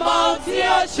mọ ohun tí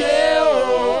ó ṣe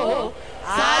o,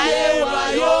 ayé wa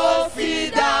yóò fi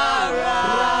dára.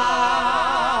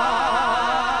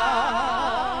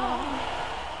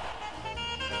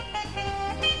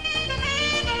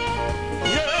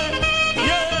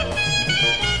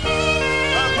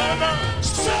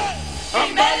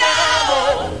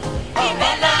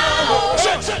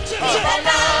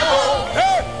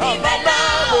 Hey!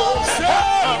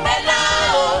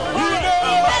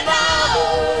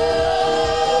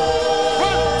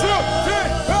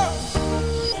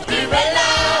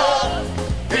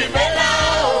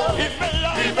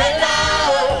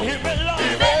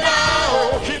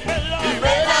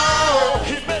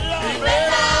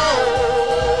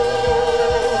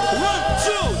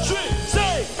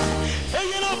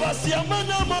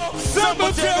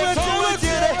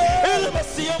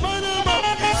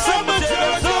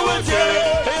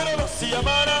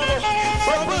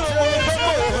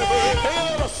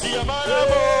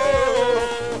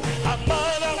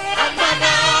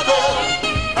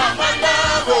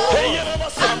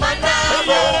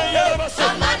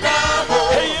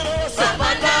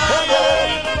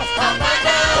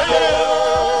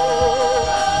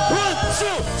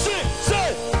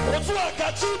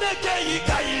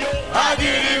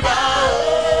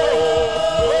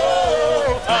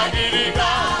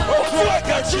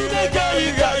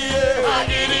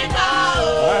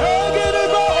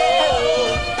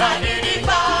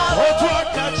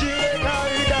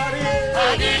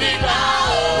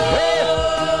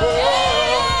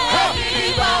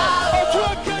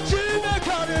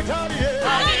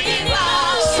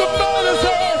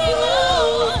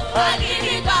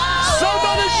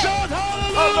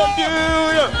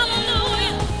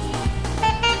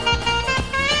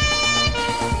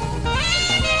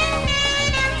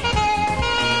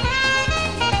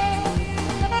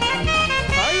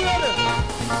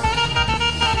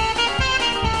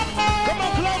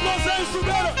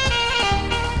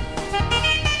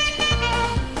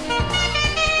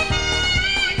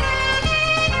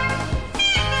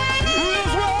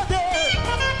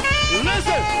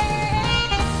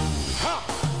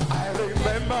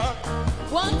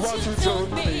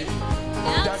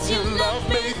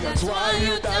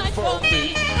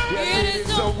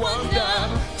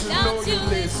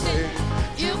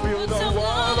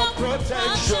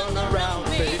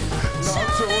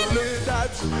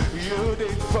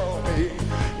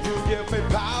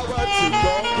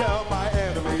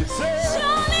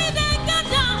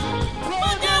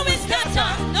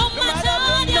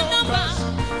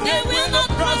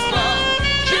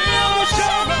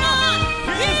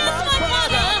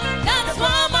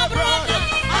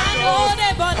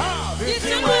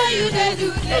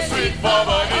 for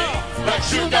money, like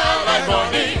sugar, like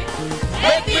honey.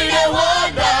 Make me the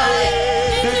wonder,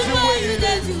 this is what you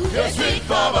do. You're sweet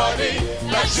for money,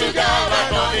 like sugar,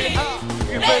 like honey.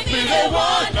 Make me the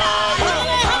wonder.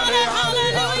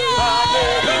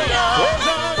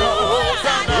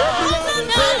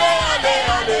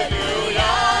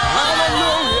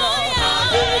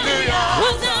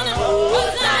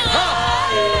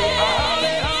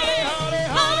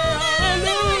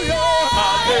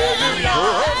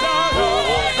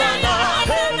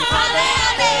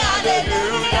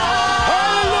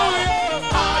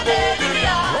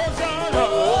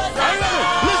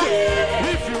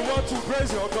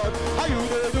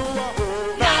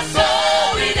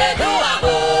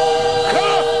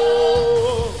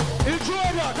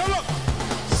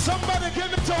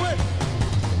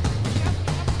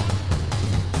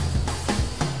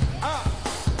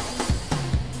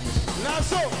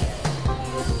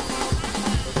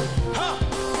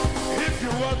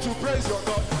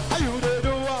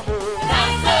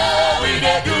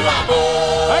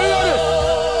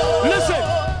 Listen,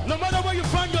 no matter where you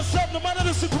find yourself, no matter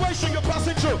the situation you're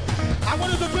passing through, I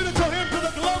want you to bring it to him, to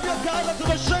the glory of God and to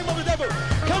the shame of the devil.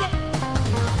 Come on.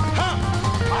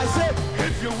 I said,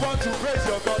 if you want to praise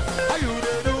your God, are you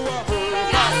there to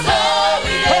that's all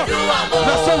we do.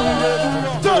 That's all we do.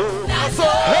 That's all we do. That's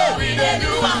all we do.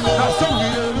 That's all we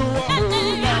do.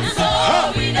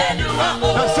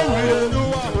 That's all we do.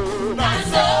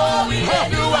 That's all we do.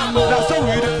 That's all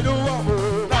we do.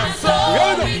 That's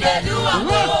all we do.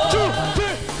 1, 2,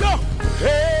 3, go.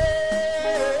 Hey,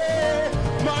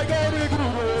 my God, we go.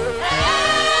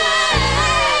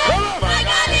 Come on. My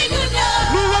God, we do.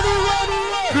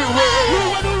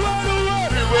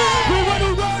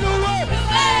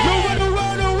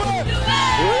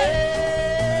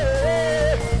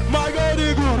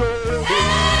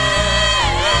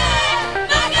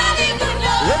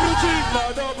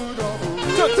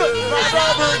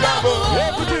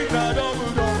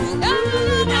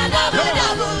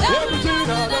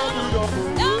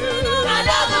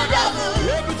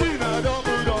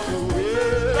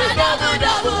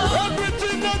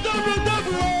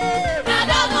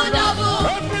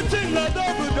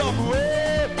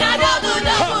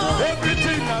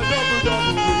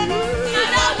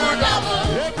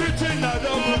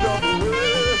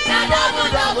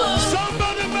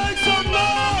 Somebody make some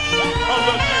noise.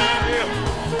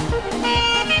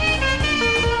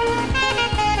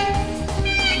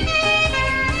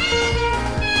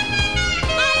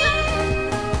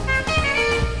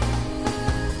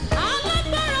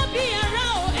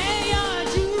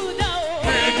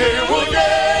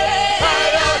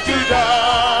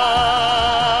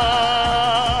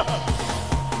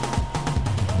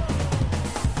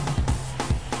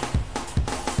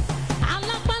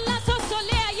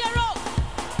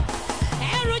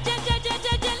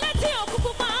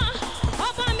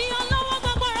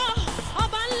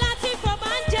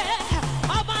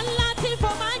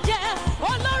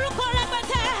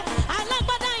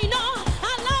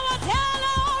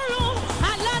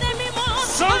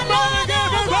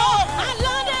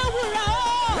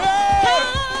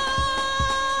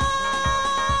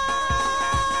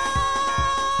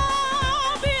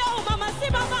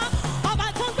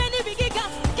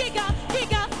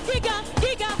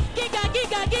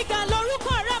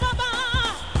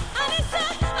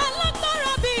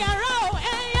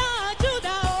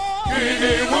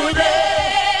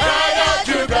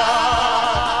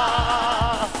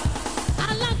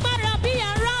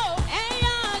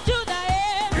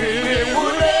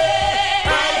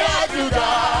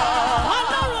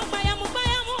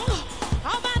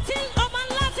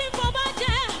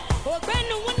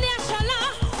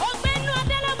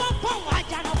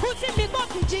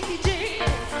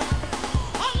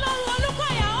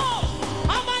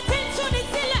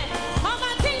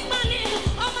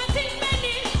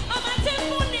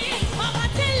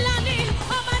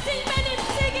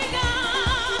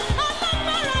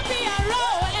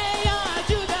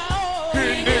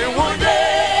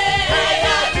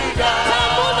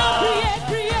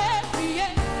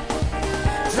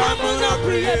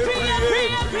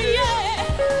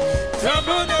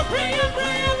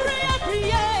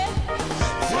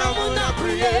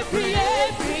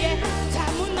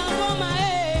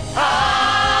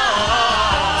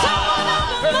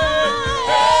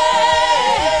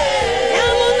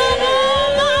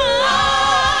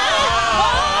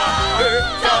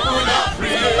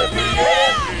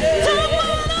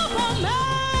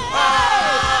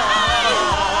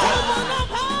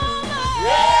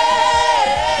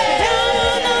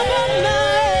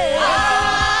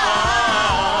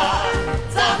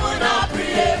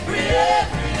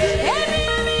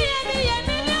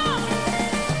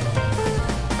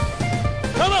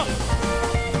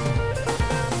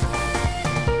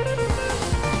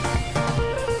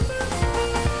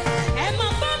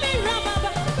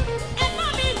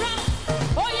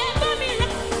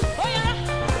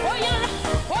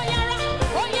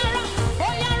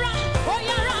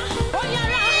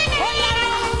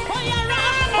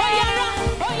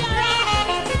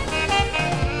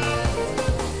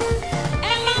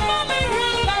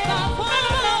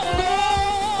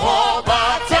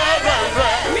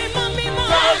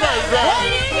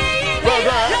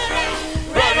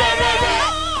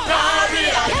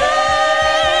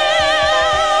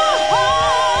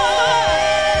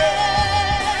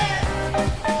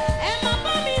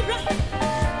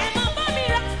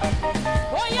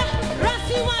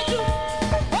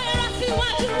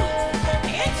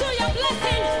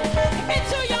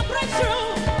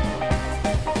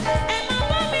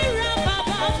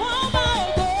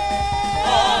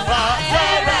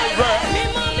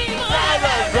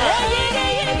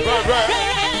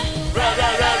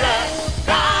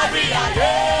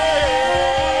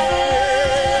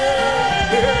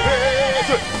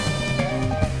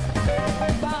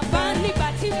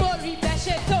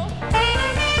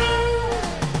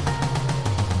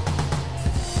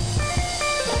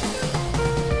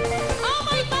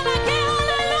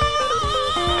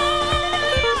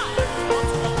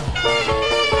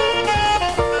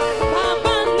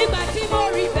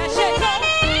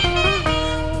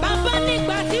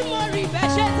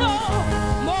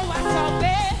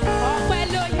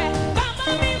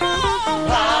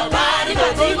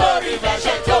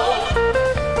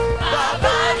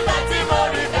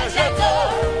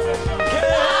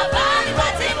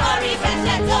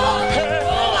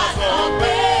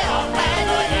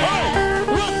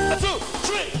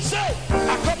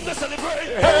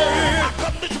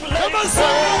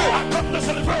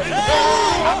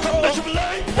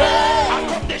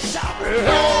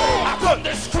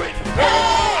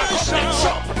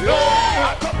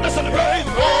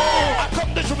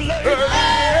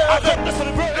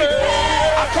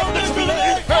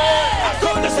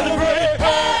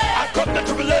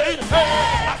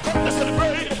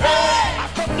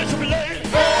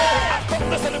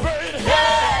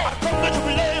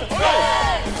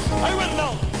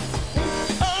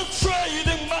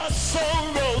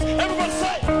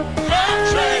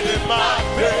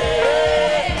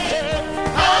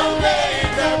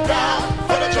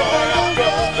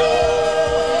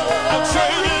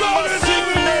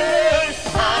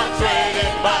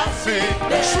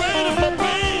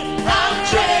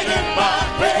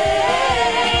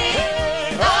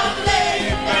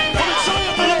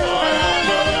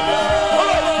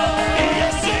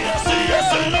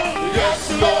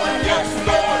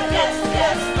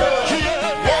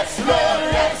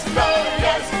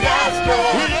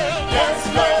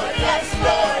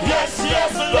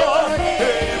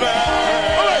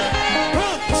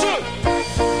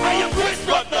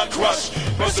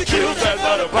 persecute and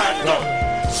not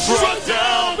abandon, struck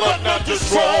down but not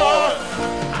destroyed.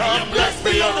 I am blessed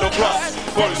beyond the cross,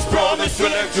 for His promise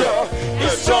will endure.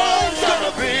 His joy's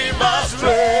gonna be my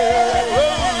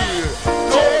strength.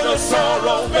 Though the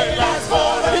sorrow may last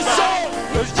for the night,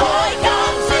 His joy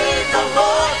comes in the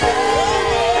morning.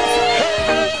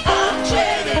 I'm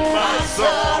trading my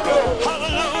sorrow.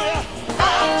 Hallelujah.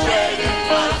 I'm trading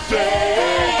my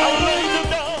faith. I lay them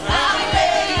down. I'm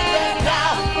laying them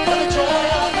down for the joy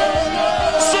of the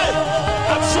Lord. Say,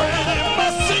 I'm trading my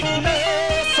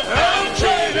sickness. I'm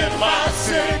trading my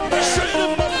sickness.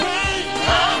 Trading my pain.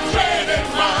 I'm trading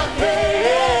my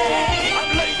pain. I'm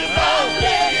laying them I'm down.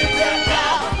 laying them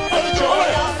down for the joy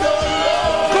of the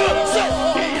Lord. Say,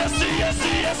 yes, yes,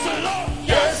 yes, Lord.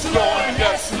 Yes, Lord,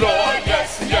 yes, Lord,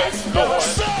 yes, yes, Lord.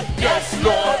 Say, Yes,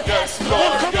 Lord, yes,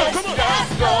 Lord, come on, yes, come on.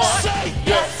 yes, Lord. Say,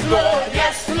 Yes, Lord,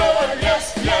 yes, Lord, yes,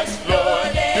 yes,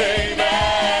 Lord.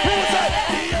 Amen. who is that?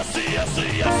 Yes, yes,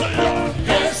 yes, Lord.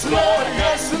 Yes, Lord,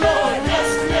 yes, Lord,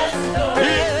 yes, yes, Lord.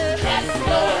 Yeah. Yes,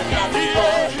 Lord, yes,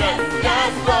 Lord, yes,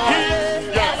 yes, Lord.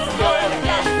 Yes, Lord,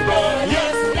 yes, Lord,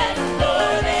 yes, yes,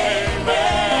 Lord.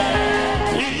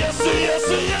 Amen. Yes, yes,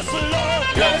 yes,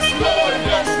 Lord. Yes, Lord,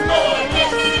 yes, Lord,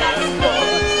 yes, yes,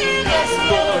 Lord. Yes,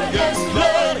 Lord, yes,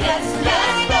 Lord, yes,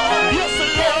 yes, Lord. Yes,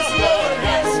 Yes, Lord,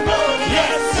 yes, Lord,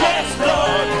 yes, yes,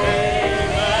 Lord.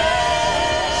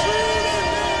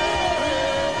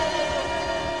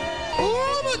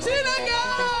 ụmụ Chineke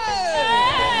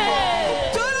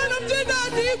tụrụ m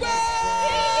Chineke igwe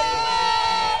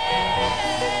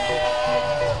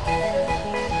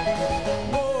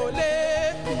ole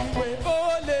igwe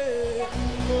ole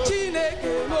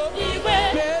Chineke mo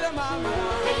mere m amara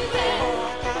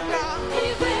ọkaka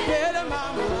mere m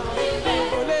amara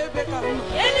ole ebe ka mma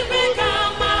Anywhere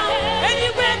come out,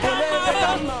 anywhere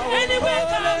come out, anywhere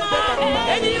come out, anywhere come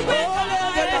out, anywhere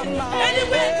come out,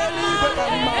 anywhere come out,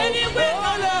 anywhere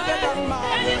come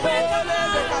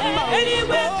out,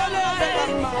 anywhere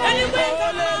come out,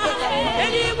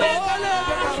 anywhere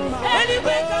come out,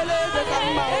 anywhere come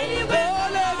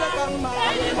out,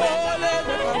 anywhere come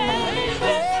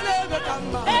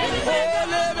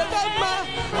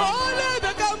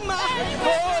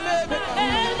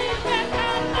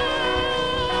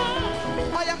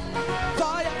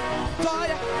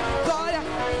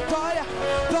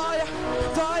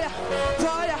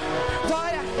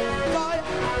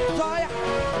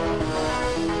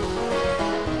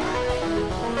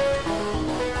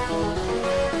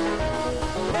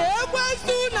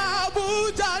Ekwensu na-abụ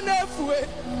ụja na-efue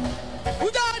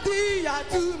ụja dị ya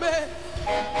tume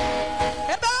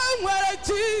ebe e nwere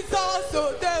Jizọs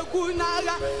odegwu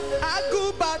n'agha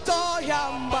agụbata ọhịa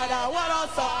mgbada wara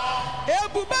ọsọ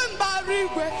ebube mbara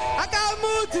igwe aka m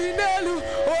dị n'elu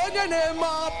onye na-eme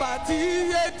ọbata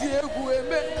ihe dị egwu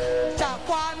eme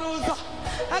chakwa n'ụzọ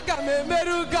aga m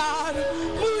emerụ gị arụ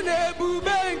mụ na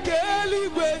ebube nke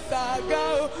eluigwe so aga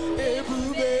o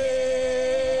ebube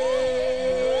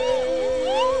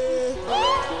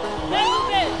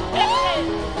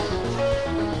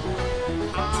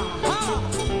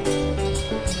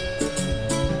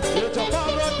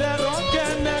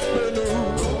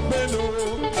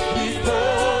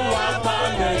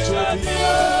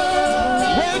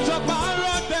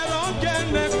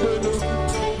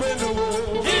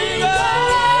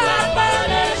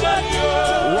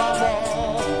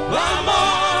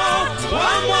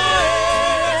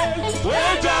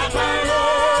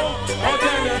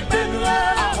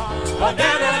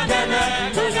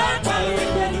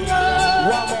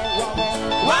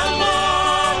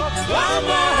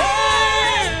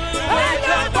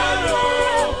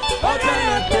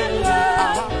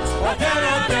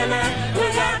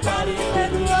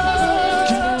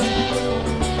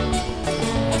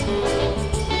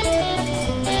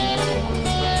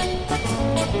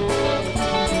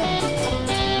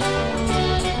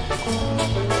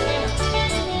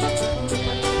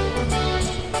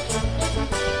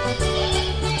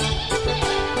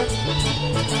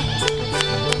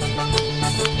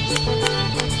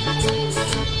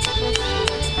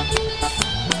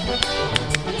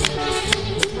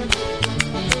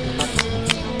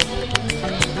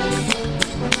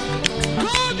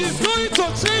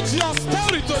change your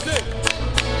story today.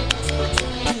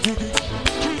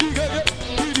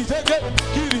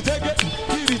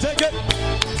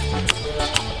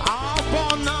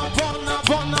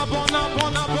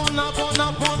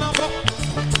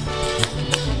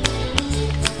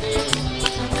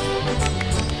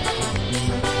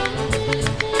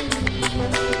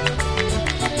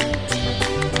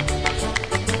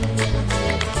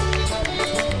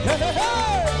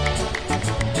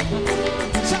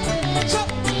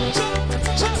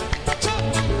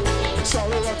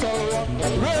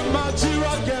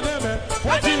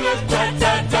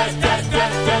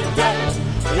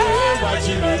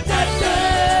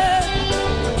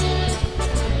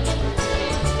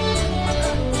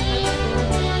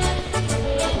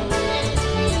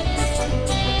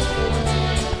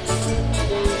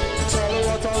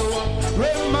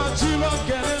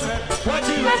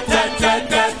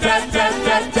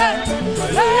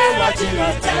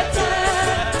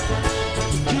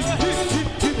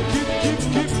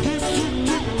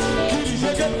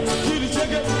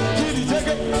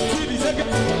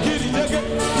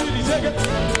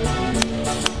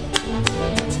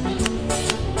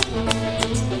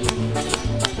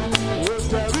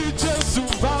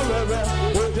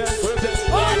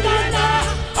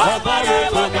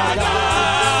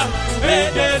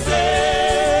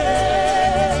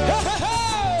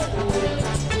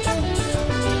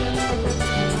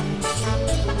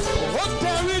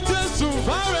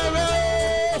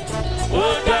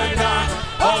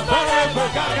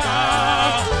 gaga.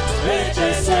 What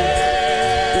they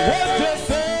say? What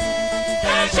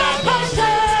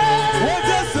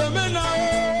they say me now?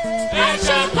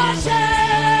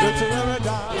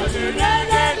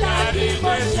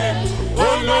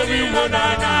 Olori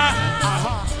monana,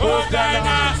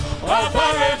 Odana,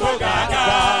 Opare Bogaga.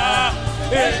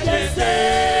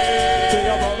 Say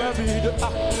about read,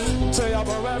 say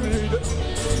about read,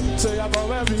 say about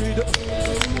read,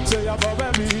 say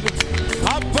about read.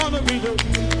 Up on a video,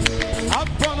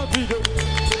 up on a video,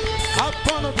 up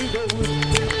on a video,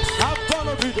 up on a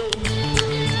video,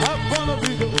 up on a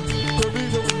video,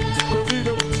 Covido,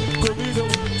 Covido, Covido,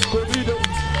 Covido,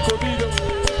 Covido.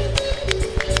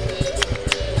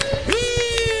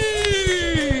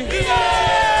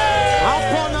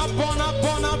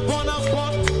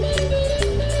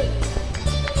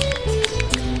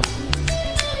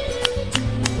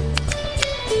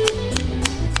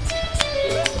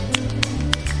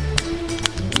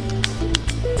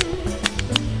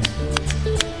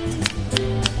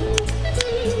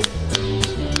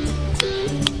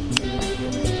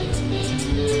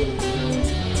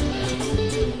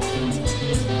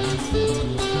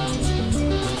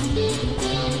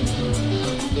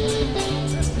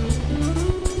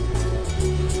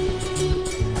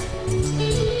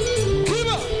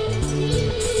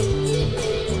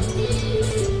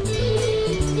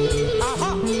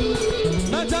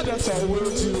 That's all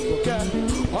we'll do, okay?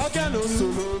 Okay, no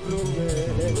solo blue.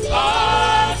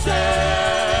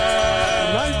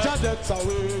 That's all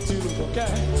we'll do,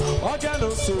 okay? Okay, no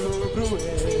solo blue.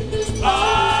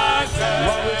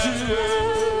 Why would you?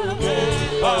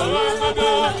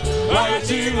 Why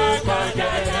would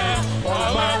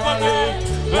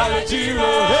you?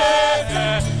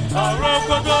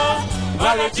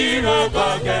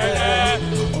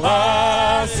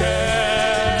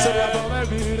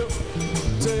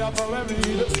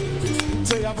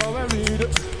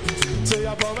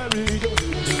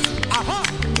 Aha!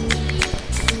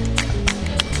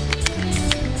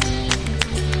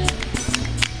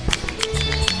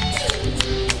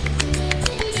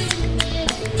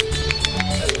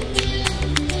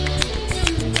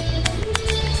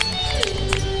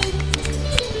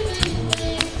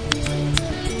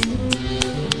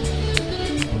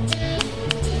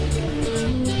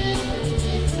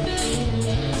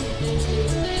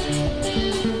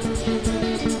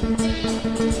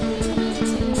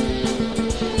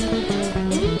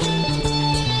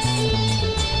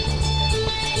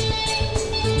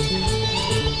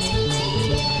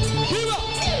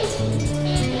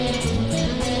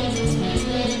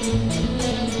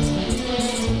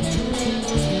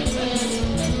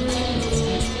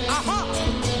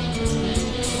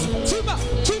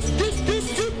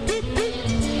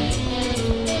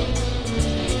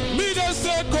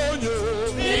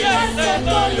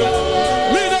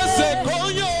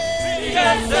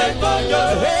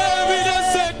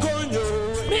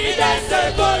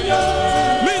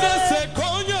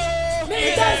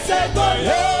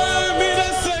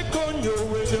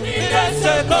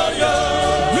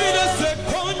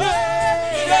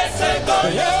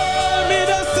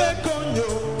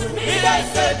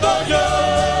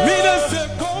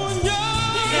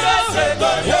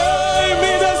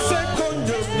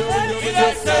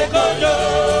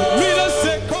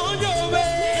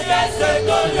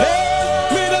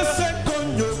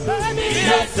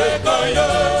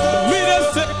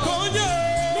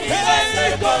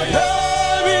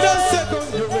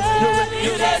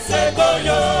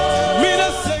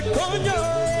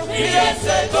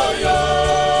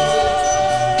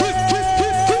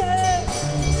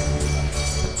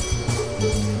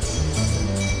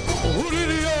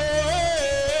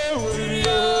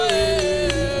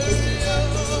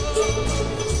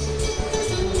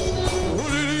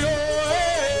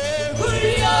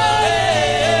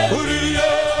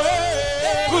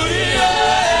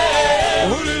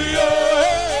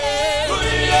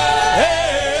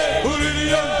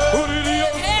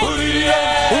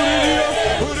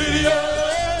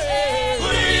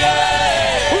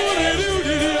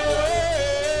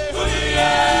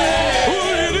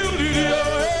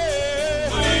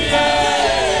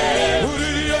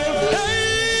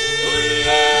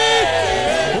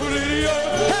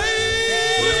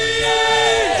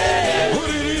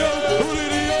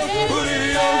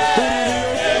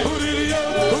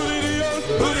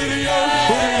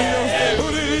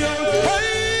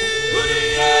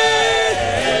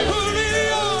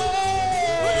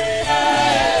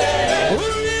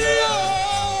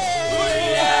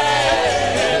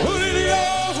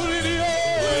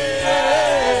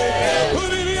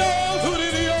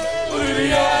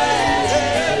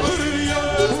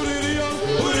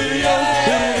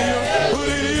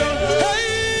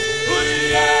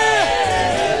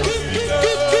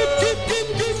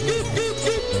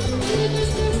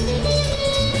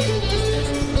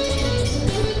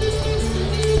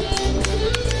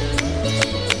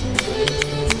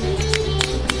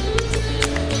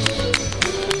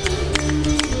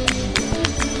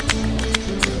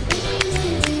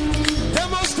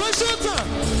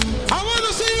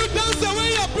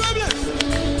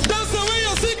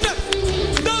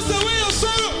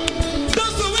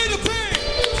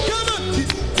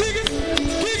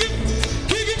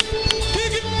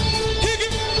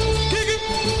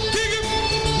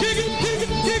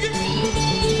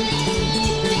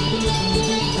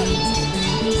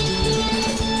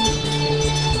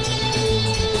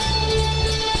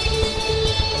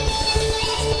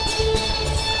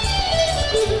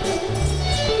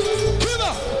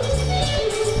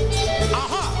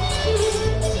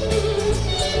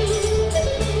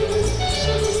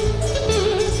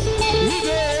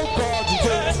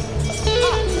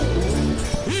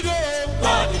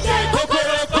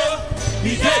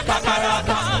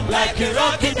 it,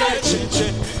 rock it, chin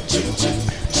chin, chin chin,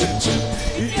 chin chin.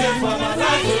 He did for my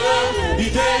life, he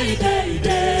did, he did, he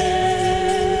did.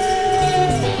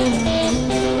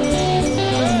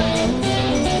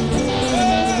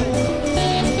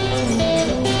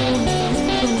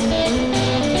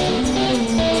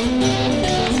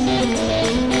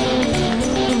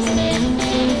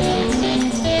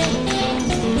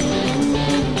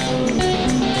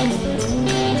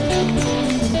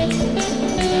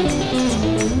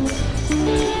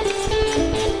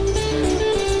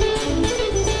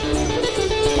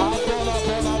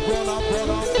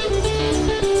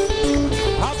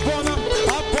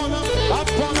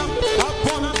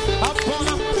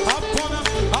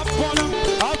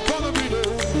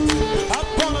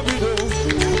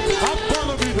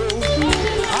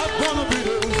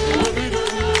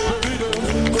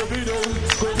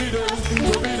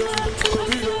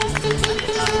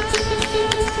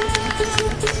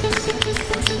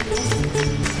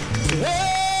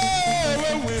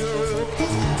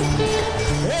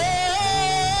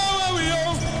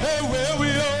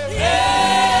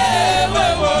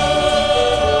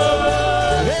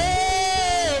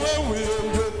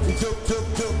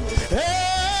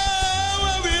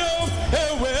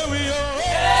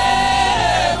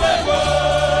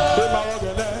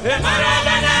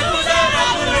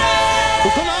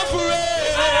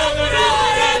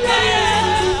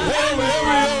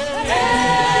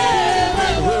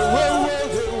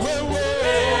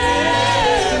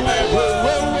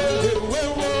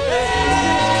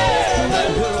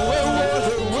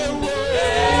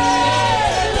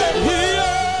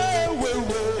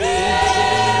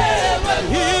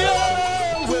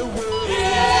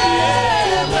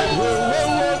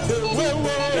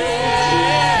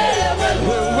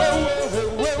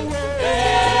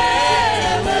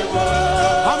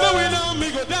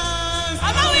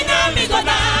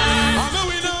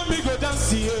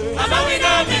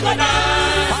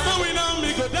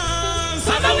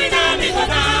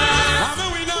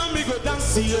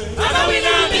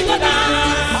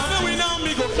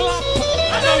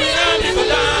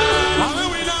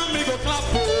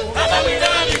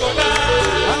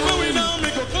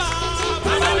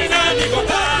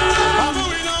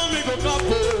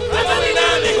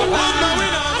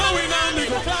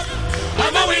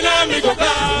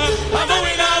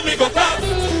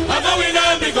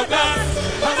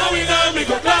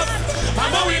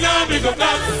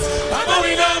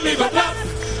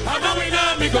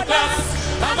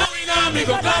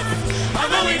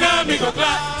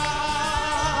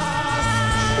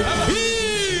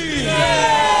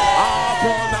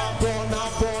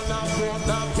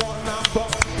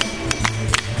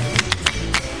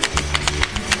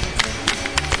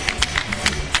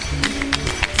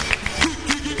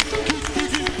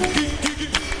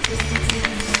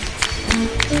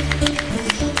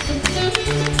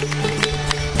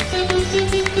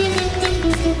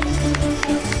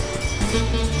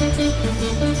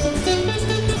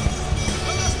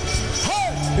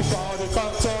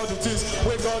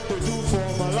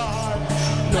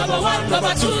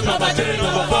 Number 2, number 3,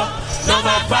 number 4,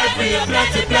 number 5, we are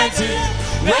plenty, plenty.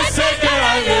 Let's take care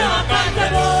of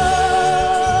you,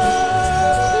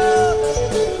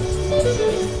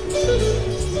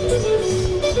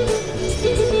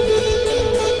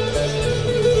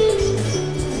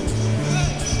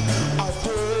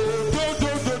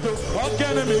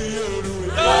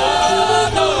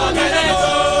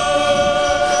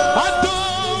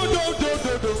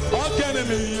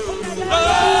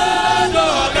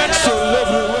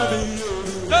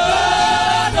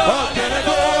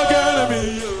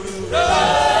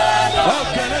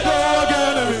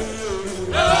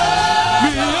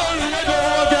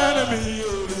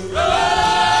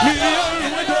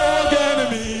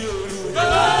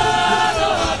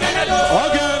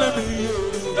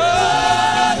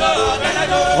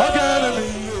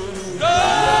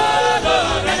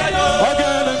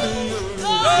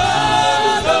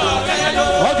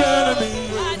 Okay.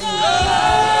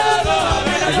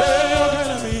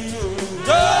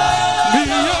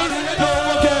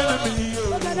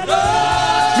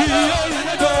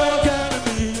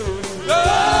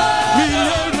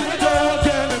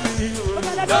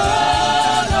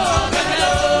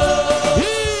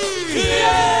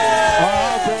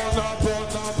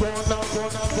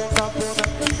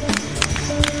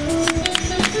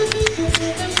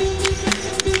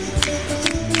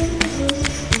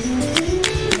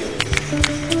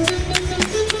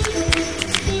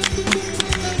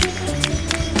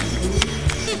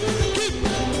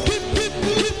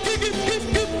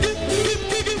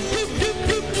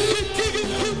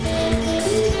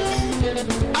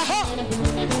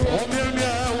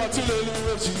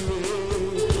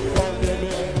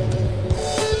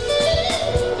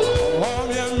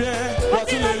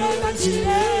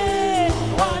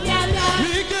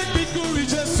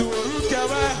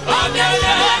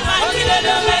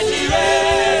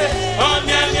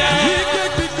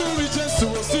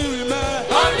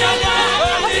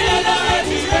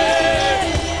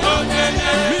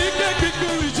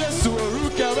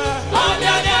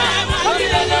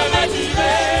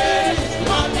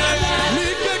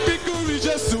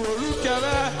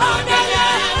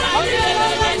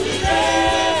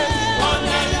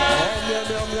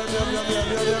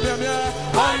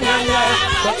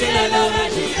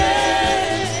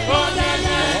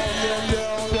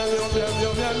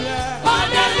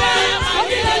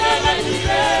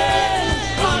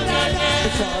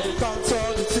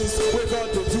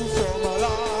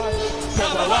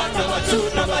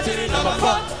 Number 3, number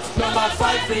 4, number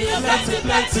 5, plenty. Let's take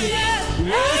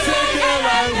it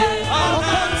right way.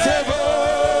 Uncomfortable.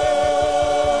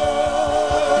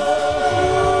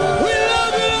 We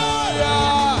love you,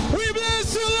 Lord. We bless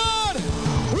you, Lord.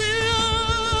 We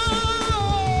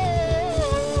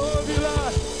love you,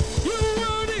 Lord. You're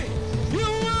worthy.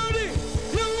 You're worthy.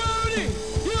 You're worthy.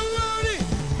 You're worthy.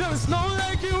 There is no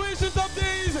like you, ancient of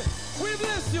days. We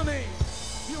bless your name.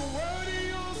 You're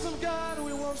worthy, awesome God.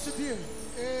 We worship you.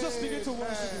 Just begin to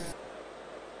worship him.